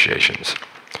associations.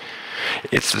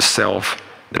 It's the self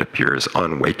that appears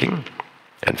on waking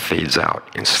and fades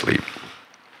out in sleep.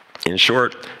 In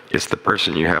short, it's the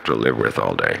person you have to live with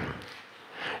all day.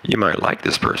 You might like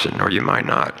this person, or you might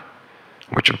not,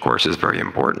 which of course is very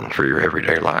important for your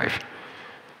everyday life.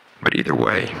 But either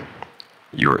way,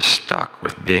 you are stuck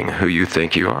with being who you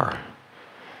think you are.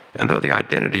 And though the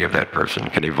identity of that person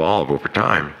can evolve over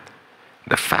time,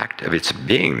 the fact of its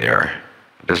being there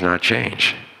does not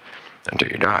change until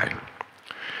you die.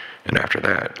 And after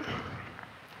that,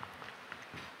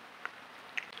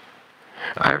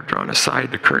 I have drawn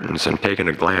aside the curtains and taken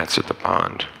a glance at the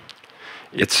pond.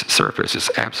 Its surface is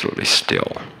absolutely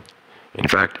still. In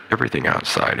fact, everything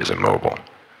outside is immobile.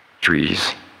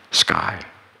 Trees, sky,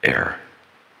 air.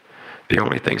 The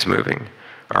only things moving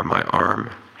are my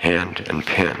arm, hand, and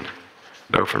pen,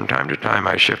 though from time to time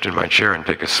I shift in my chair and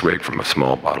take a swig from a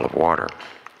small bottle of water.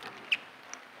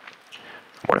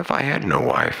 What if I had no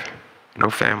wife, no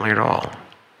family at all?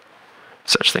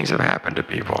 Such things have happened to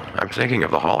people. I'm thinking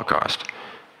of the Holocaust,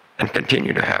 and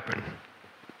continue to happen.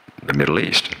 The Middle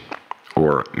East,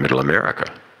 or Middle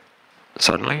America.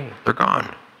 Suddenly, they're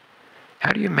gone.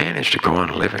 How do you manage to go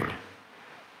on living?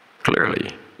 Clearly,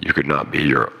 you could not be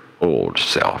your old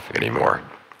self anymore.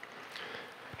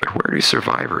 But where do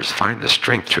survivors find the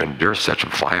strength to endure such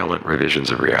violent revisions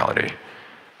of reality?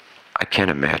 I can't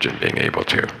imagine being able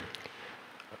to.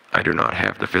 I do not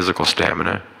have the physical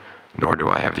stamina, nor do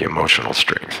I have the emotional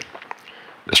strength.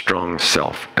 The strong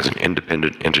self as an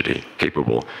independent entity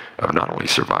capable of not only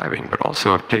surviving, but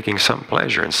also of taking some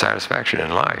pleasure and satisfaction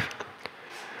in life.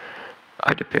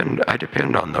 I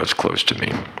depend on those close to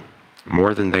me,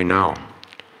 more than they know.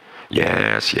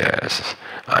 Yes,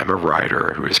 I'm a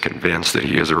writer who is convinced that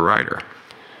he is a writer,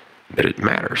 that it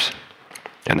matters,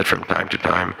 and that from time to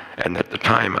time, and that the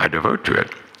time I devote to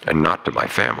it, and not to my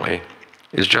family,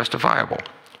 is justifiable.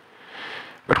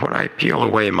 But when I peel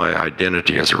away my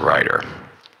identity as a writer,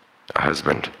 a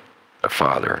husband, a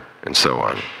father, and so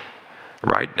on,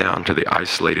 right down to the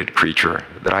isolated creature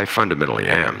that I fundamentally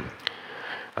am,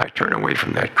 I turn away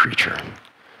from that creature,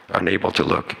 unable to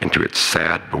look into its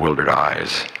sad, bewildered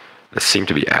eyes that seem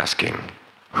to be asking,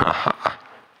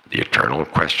 the eternal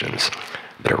questions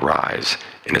that arise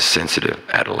in a sensitive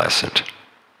adolescent.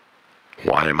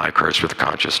 Why am I cursed with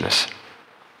consciousness?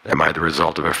 Am I the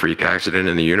result of a freak accident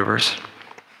in the universe?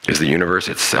 Is the universe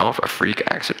itself a freak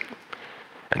accident?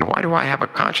 And why do I have a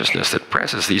consciousness that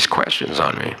presses these questions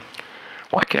on me?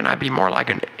 Why can't I be more like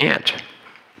an ant,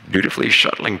 dutifully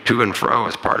shuttling to and fro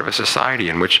as part of a society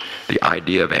in which the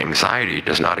idea of anxiety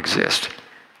does not exist?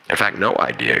 In fact, no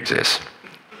idea exists.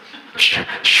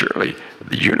 Surely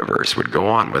the universe would go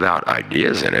on without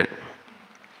ideas in it.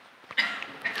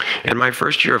 In my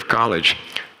first year of college,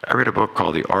 I read a book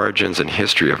called The Origins and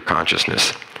History of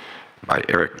Consciousness by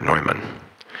Erich Neumann.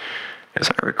 As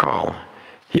I recall,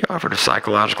 he offered a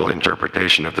psychological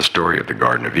interpretation of the story of the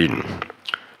Garden of Eden.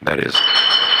 That is,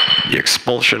 the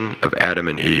expulsion of Adam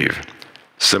and Eve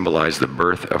symbolized the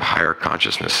birth of higher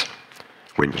consciousness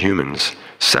when humans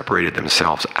separated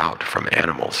themselves out from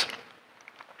animals.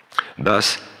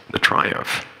 Thus, the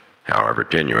triumph, however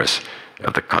tenuous,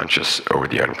 of the conscious over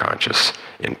the unconscious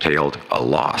entailed a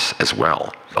loss as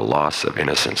well, the loss of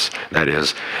innocence, that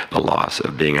is, the loss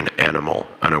of being an animal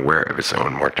unaware of its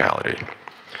own mortality,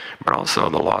 but also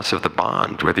the loss of the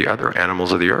bond with the other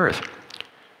animals of the earth.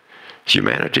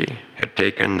 Humanity had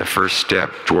taken the first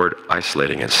step toward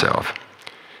isolating itself,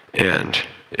 and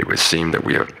it would seem that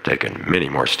we have taken many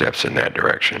more steps in that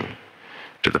direction,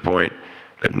 to the point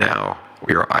that now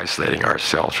we are isolating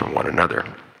ourselves from one another.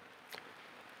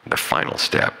 The final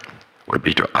step would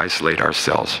be to isolate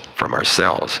ourselves from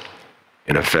ourselves,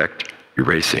 in effect,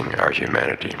 erasing our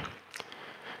humanity.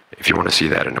 If you want to see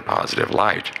that in a positive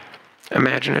light,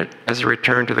 imagine it as a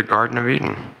return to the Garden of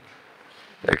Eden,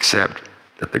 except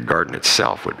that the garden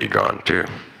itself would be gone too.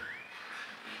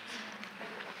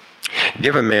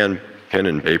 Give a man pen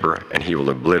and paper, and he will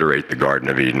obliterate the Garden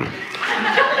of Eden.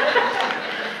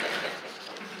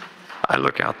 I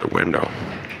look out the window.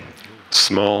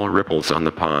 Small ripples on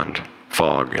the pond,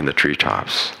 fog in the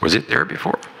treetops. Was it there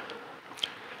before?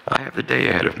 I have the day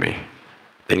ahead of me.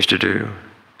 Things to do,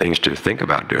 things to think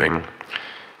about doing,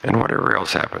 and whatever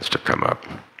else happens to come up.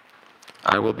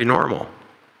 I will be normal.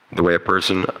 I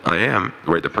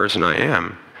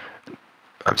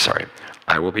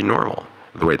will be normal.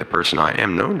 The way the person I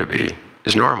am known to be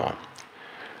is normal.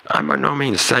 I'm by no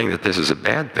means saying that this is a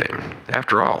bad thing.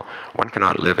 After all, one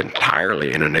cannot live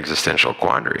entirely in an existential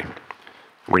quandary.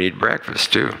 We need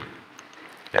breakfast, too.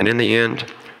 And in the end,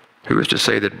 who is to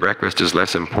say that breakfast is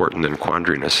less important than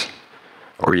quandariness,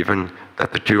 or even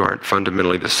that the two aren't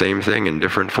fundamentally the same thing in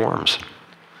different forms?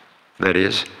 That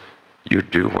is, you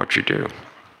do what you do.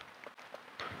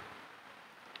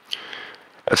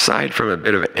 Aside from a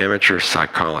bit of amateur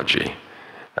psychology,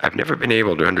 I've never been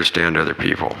able to understand other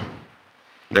people.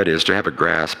 That is, to have a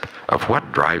grasp of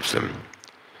what drives them.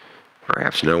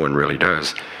 Perhaps no one really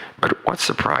does, but what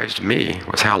surprised me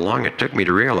was how long it took me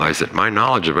to realize that my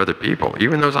knowledge of other people,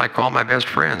 even those I call my best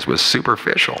friends, was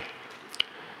superficial.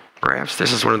 Perhaps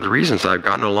this is one of the reasons I've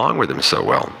gotten along with them so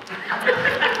well.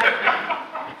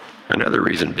 Another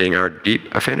reason being our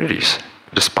deep affinities,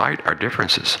 despite our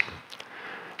differences.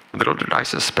 Little did I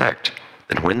suspect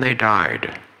that when they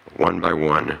died, one by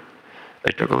one,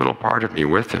 they took a little part of me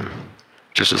with them,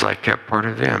 just as I kept part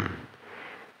of them.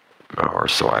 Or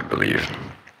so I believe.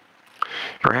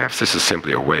 Perhaps this is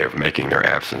simply a way of making their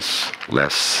absence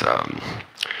less, I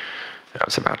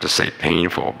was about to say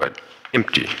painful, but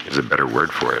empty is a better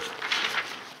word for it.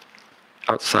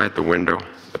 Outside the window,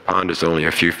 the pond is only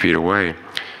a few feet away,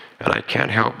 and I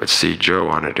can't help but see Joe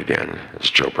on it again.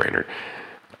 It's Joe Brainerd.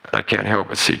 I can't help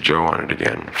but see Joe on it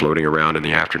again, floating around in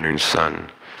the afternoon sun,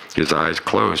 his eyes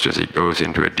closed as he goes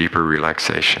into a deeper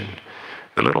relaxation,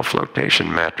 the little flotation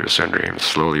mattress under him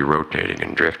slowly rotating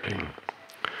and drifting.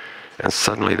 And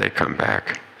suddenly they come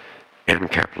back. Ann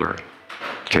Kepler,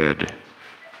 Ted,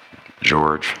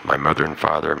 George, my mother and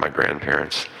father, my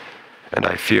grandparents, and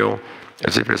I feel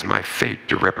as if it is my fate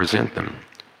to represent them,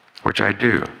 which I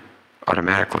do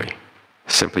automatically,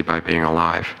 simply by being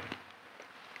alive.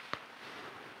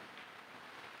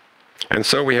 And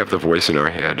so we have the voice in our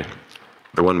head,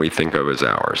 the one we think of as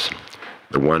ours,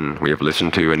 the one we have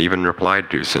listened to and even replied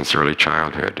to since early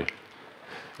childhood,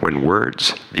 when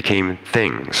words became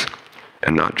things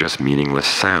and not just meaningless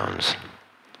sounds.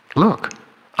 Look,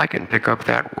 I can pick up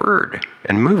that word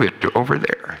and move it to over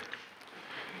there.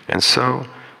 And so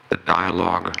the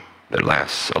dialogue that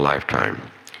lasts a lifetime,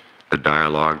 the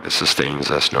dialogue that sustains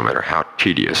us no matter how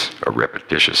tedious or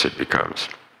repetitious it becomes.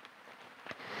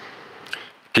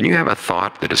 Can you have a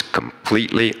thought that is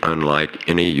completely unlike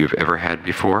any you've ever had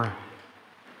before?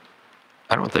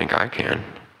 I don't think I can.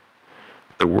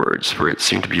 The words for it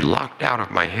seem to be locked out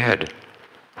of my head,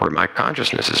 where my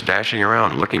consciousness is dashing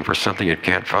around looking for something it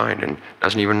can't find and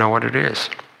doesn't even know what it is.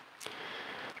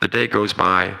 The day goes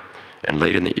by, and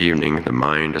late in the evening, the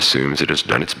mind assumes it has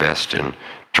done its best and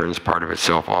turns part of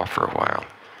itself off for a while,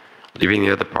 leaving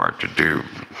the other part to do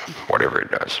whatever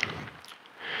it does.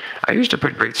 I used to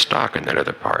put great stock in that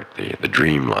other part, the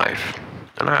dream life,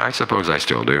 and I suppose I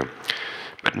still do.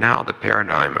 But now the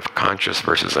paradigm of conscious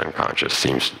versus unconscious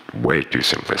seems way too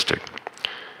simplistic.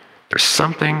 There's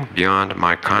something beyond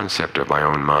my concept of my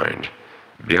own mind,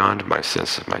 beyond my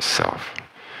sense of myself,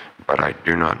 but I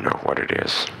do not know what it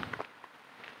is.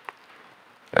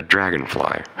 A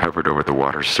dragonfly hovered over the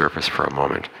water's surface for a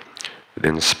moment,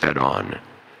 then sped on,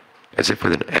 as if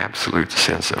with an absolute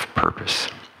sense of purpose.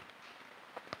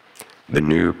 The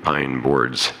new pine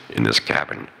boards in this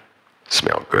cabin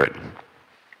smell good.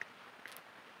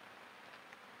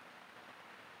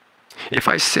 If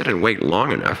I sit and wait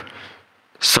long enough,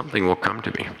 something will come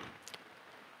to me.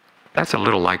 That's a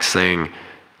little like saying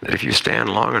that if you stand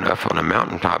long enough on a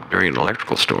mountaintop during an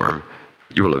electrical storm,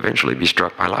 you will eventually be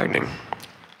struck by lightning,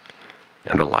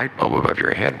 and the light bulb above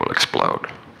your head will explode.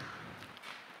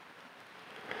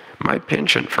 My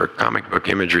penchant for comic book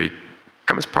imagery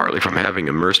comes partly from having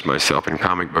immersed myself in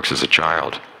comic books as a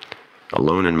child,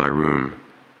 alone in my room,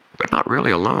 but not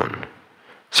really alone,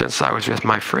 since I was with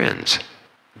my friends,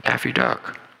 Daffy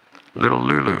Duck, Little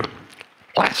Lulu,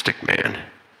 Plastic Man,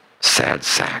 Sad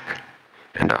Sack,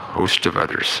 and a host of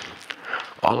others,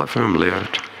 all of whom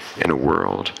lived in a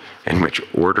world in which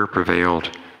order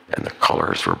prevailed and the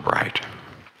colors were bright.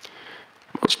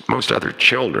 Most other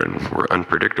children were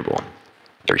unpredictable.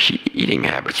 Their eating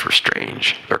habits were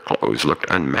strange. Their clothes looked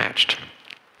unmatched.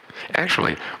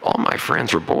 Actually, all my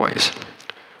friends were boys.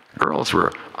 Girls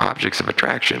were objects of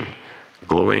attraction,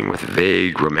 glowing with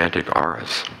vague romantic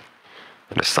auras.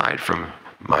 And aside from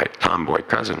my tomboy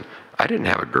cousin, I didn't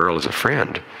have a girl as a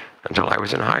friend until I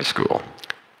was in high school,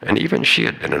 and even she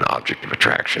had been an object of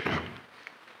attraction.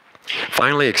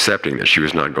 Finally accepting that she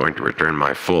was not going to return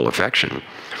my full affection,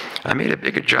 I made a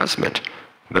big adjustment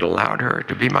that allowed her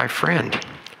to be my friend,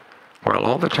 while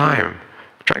all the time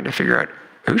trying to figure out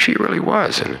who she really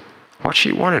was and what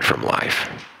she wanted from life,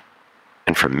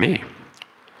 and from me.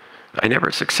 I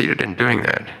never succeeded in doing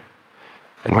that.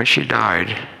 And when she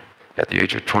died at the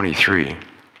age of 23,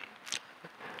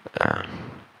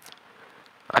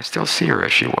 I still see her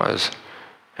as she was.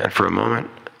 And for a moment,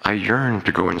 I yearn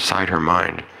to go inside her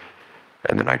mind.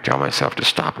 And then I tell myself to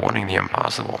stop wanting the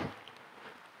impossible.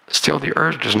 Still, the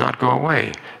urge does not go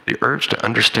away. The urge to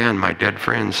understand my dead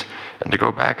friends and to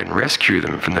go back and rescue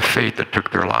them from the fate that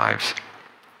took their lives.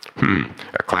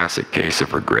 A classic case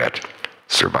of regret,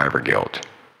 survivor guilt,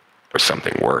 or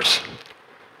something worse.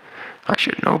 I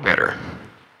should know better,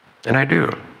 and I do,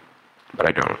 but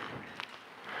I don't.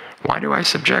 Why do I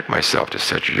subject myself to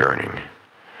such yearning?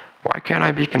 Why can't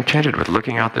I be contented with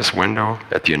looking out this window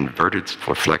at the inverted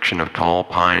reflection of tall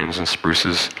pines and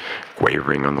spruces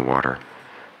quavering on the water,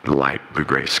 the light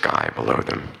blue-gray sky below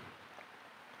them?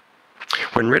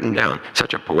 When written down,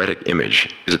 such a poetic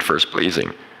image is at first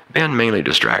pleasing, then mainly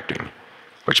distracting,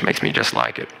 which makes me just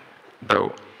like it,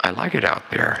 though I like it out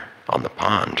there on the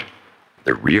pond,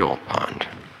 the real pond.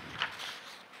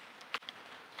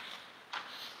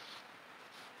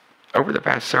 Over the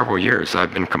past several years,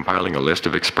 I've been compiling a list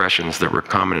of expressions that were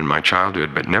common in my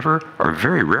childhood, but never or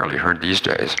very rarely heard these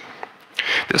days.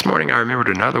 This morning I remembered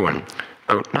another one,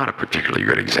 though not a particularly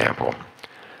good example.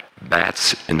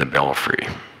 Bats in the belfry.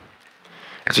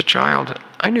 As a child,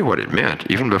 I knew what it meant,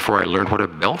 even before I learned what a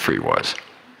belfry was,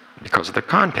 because of the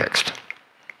context.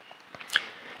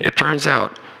 It turns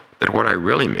out that what I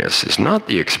really miss is not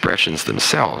the expressions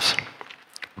themselves,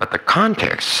 but the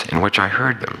contexts in which I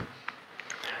heard them.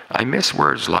 I miss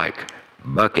words like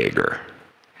buckegger,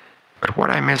 but what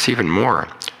I miss even more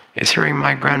is hearing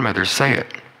my grandmother say it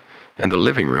in the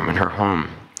living room in her home,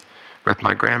 with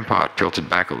my grandpa tilted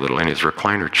back a little in his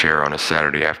recliner chair on a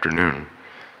Saturday afternoon,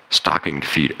 stockinged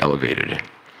feet elevated,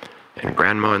 and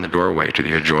Grandma in the doorway to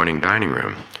the adjoining dining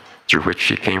room, through which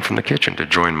she came from the kitchen to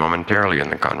join momentarily in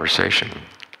the conversation,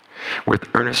 with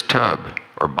Ernest Tubb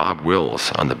or Bob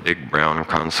Wills on the big brown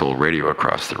console radio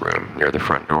across the room near the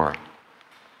front door.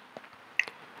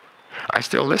 I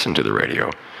still listen to the radio,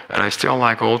 and I still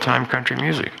like old-time country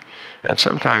music, and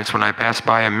sometimes when I pass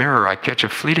by a mirror, I catch a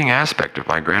fleeting aspect of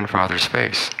my grandfather's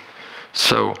face,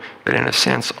 so that in a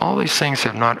sense, all these things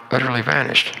have not utterly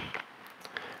vanished.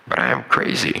 But I am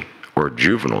crazy, or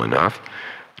juvenile enough,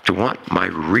 to want my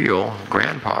real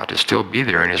grandpa to still be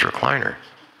there in his recliner.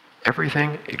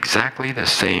 Everything exactly the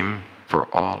same for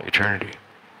all eternity.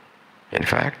 In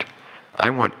fact, I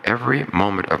want every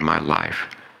moment of my life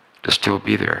to still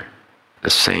be there, the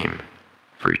same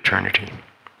for eternity.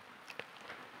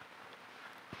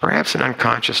 Perhaps an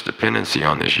unconscious dependency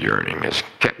on this yearning has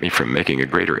kept me from making a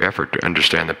greater effort to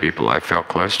understand the people I felt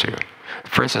close to.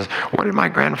 For instance, what did my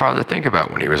grandfather think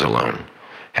about when he was alone?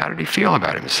 How did he feel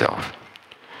about himself?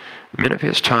 Men of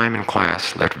his time in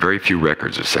class left very few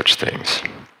records of such things.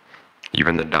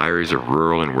 Even the diaries of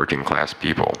rural and working class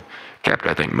people, kept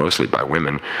I think mostly by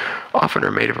women, often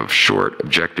are made up of short,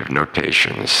 objective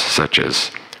notations such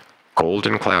as, "Cold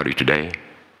and cloudy today,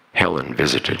 Helen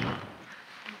visited."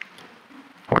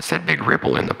 What's that big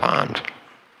ripple in the pond?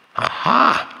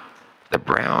 Aha! The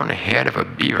brown head of a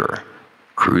beaver,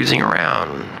 cruising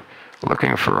around,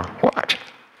 looking for what?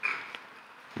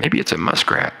 Maybe it's a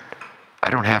muskrat. I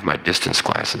don't have my distance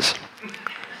glasses.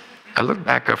 I look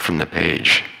back up from the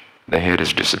page. The head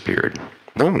has disappeared.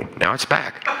 No, now it's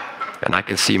back. And I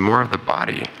can see more of the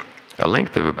body, a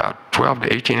length of about 12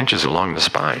 to 18 inches along the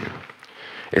spine.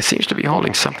 It seems to be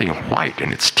holding something white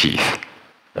in its teeth,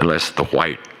 unless the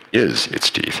white is its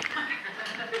teeth.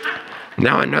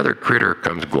 Now another critter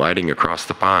comes gliding across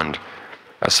the pond,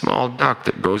 a small duck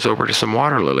that goes over to some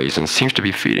water lilies and seems to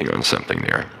be feeding on something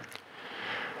there.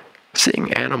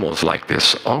 Seeing animals like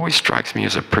this always strikes me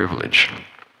as a privilege,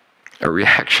 a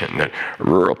reaction that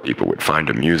rural people would find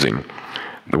amusing,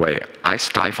 the way I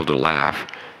stifled a laugh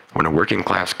when a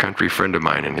working-class country friend of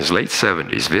mine in his late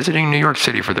 70s, visiting New York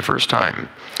City for the first time,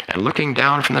 and looking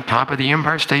down from the top of the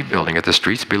Empire State Building at the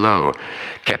streets below,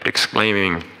 kept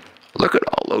exclaiming, "Look at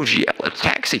all those yellow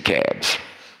taxi cabs."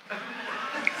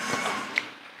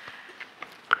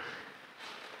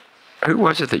 Who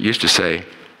was it that used to say,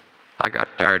 "I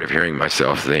got tired of hearing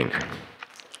myself think"?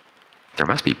 There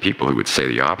must be people who would say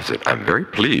the opposite. "I'm very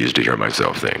pleased to hear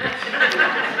myself think."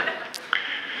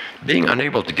 Being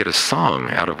unable to get a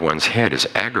song out of one's head is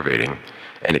aggravating,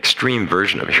 an extreme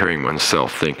version of hearing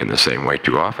oneself think in the same way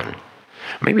too often.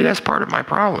 Maybe that's part of my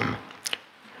problem.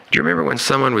 Do you remember when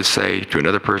someone would say to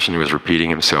another person who was repeating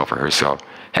himself or herself,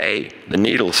 "Hey, the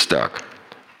needle's stuck"?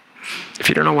 If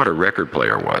you don't know what a record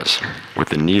player was, with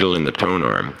the needle in the tone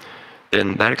arm,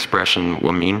 then that expression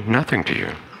will mean nothing to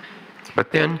you.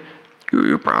 But then,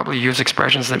 you probably use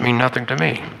expressions that mean nothing to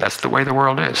me. That's the way the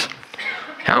world is.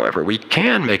 However, we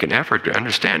can make an effort to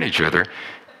understand each other,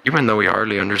 even though we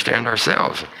hardly understand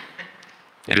ourselves.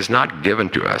 It is not given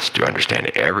to us to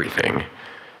understand everything,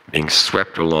 being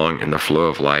swept along in the flow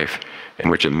of life,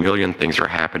 in which a million things are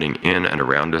happening in and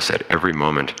around us at every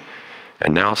moment.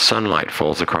 And now sunlight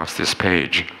falls across this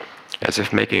page, as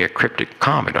if making a cryptic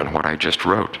comment on what I just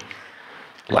wrote.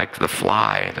 Like the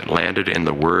fly that landed in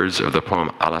the words of the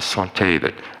poem "A la Santé"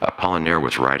 that Apollinaire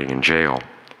was writing in jail.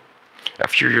 A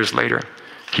few years later,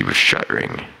 he was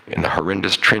shuddering in the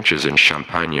horrendous trenches in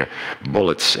Champagne,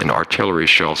 bullets and artillery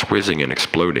shells whizzing and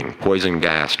exploding, poison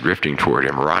gas drifting toward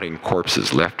him, rotting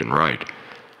corpses left and right.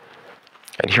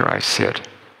 And here I sit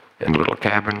in a little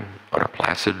cabin on a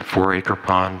placid 4-acre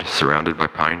pond surrounded by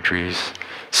pine trees,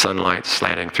 sunlight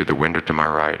slanting through the window to my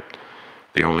right,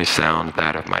 the only sound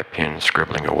that of my pen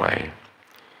scribbling away.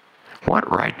 What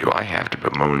right do I have to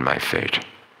bemoan my fate?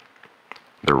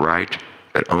 The right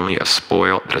that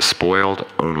a spoiled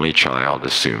only child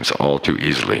assumes all too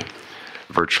easily,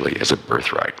 virtually as a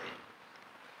birthright.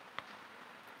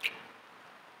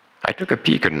 I took a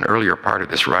peek at an earlier part of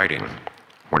this writing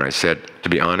when I said, to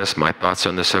be honest, my thoughts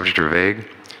on the subject are vague.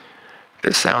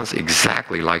 This sounds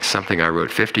exactly like something I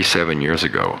wrote 57 years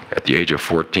ago at the age of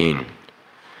 14.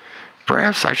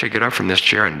 Perhaps I should get up from this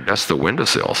chair and dust the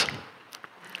windowsills,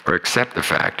 or accept the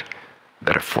fact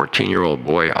that a 14-year-old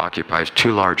boy occupies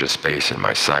too large a space in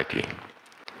my psyche.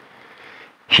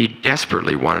 He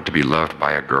desperately wanted to be loved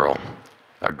by a girl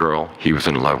he was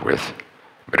in love with,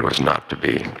 but it was not to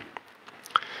be.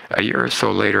 A year or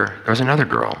so later, there was another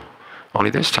girl,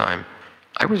 only this time,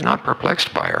 I was not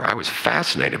perplexed by her. I was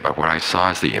fascinated by what I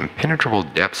saw as the impenetrable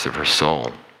depths of her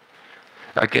soul.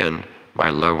 Again, my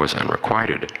love was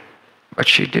unrequited, But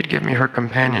she did give me her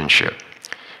companionship,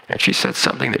 and she said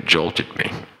something that jolted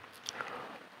me.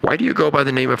 "Why do you go by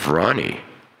the name of Ronnie?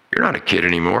 You're not a kid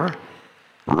anymore.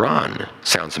 Ron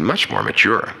sounds much more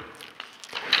mature."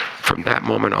 From that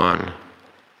moment on,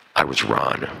 I was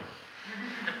Ron.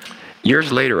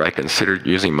 Years later, I considered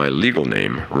using my legal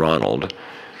name, Ronald,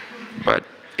 but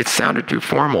it sounded too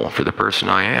formal for the person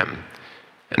I am.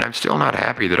 And I'm still not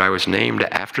happy that I was named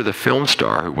after the film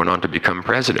star who went on to become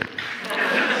president.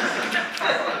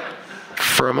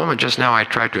 For a moment just now, I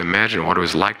tried to imagine what it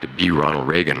was like to be Ronald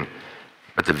Reagan,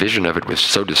 but the vision of it was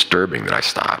so disturbing that I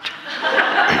stopped.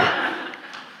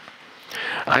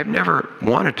 I've never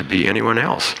wanted to be anyone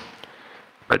else,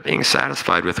 but being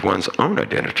satisfied with one's own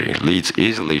identity leads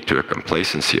easily to a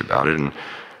complacency about it,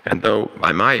 and though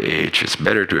by my age it's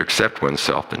better to accept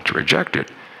oneself than to reject it,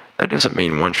 that doesn't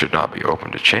mean one should not be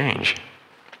open to change.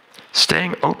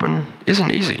 Staying open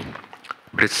isn't easy,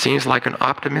 but it seems like an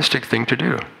optimistic thing to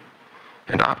do.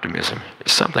 And optimism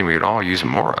is something we could all use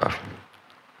more of.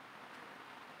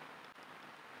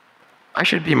 I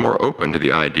should be more open to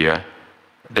the idea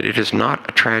that it is not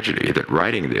a tragedy that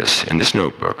writing this in this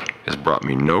notebook has brought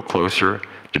me no closer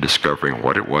to discovering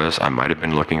what it was I might have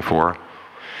been looking for,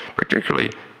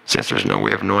 particularly since there's no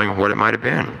way of knowing what it might have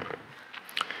been.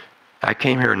 I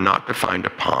came here not to find a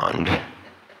pond,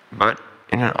 but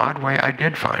in an odd way I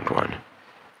did find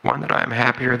one that I am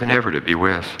happier than ever to be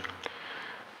with.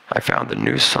 I found the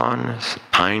new sun's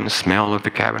pine smell of the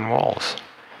cabin walls.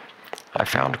 I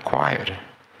found quiet,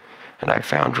 and I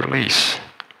found release,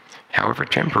 however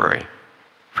temporary,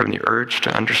 from the urge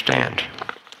to understand.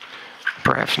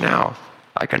 Perhaps now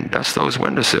I can dust those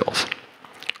windowsills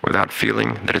without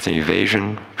feeling that it's an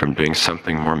evasion from doing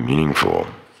something more meaningful.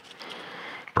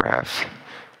 Perhaps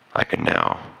I can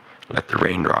now let the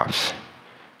raindrops,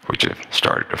 which have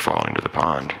started to fall into the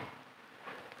pond,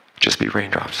 just be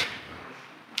raindrops.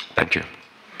 Thank you.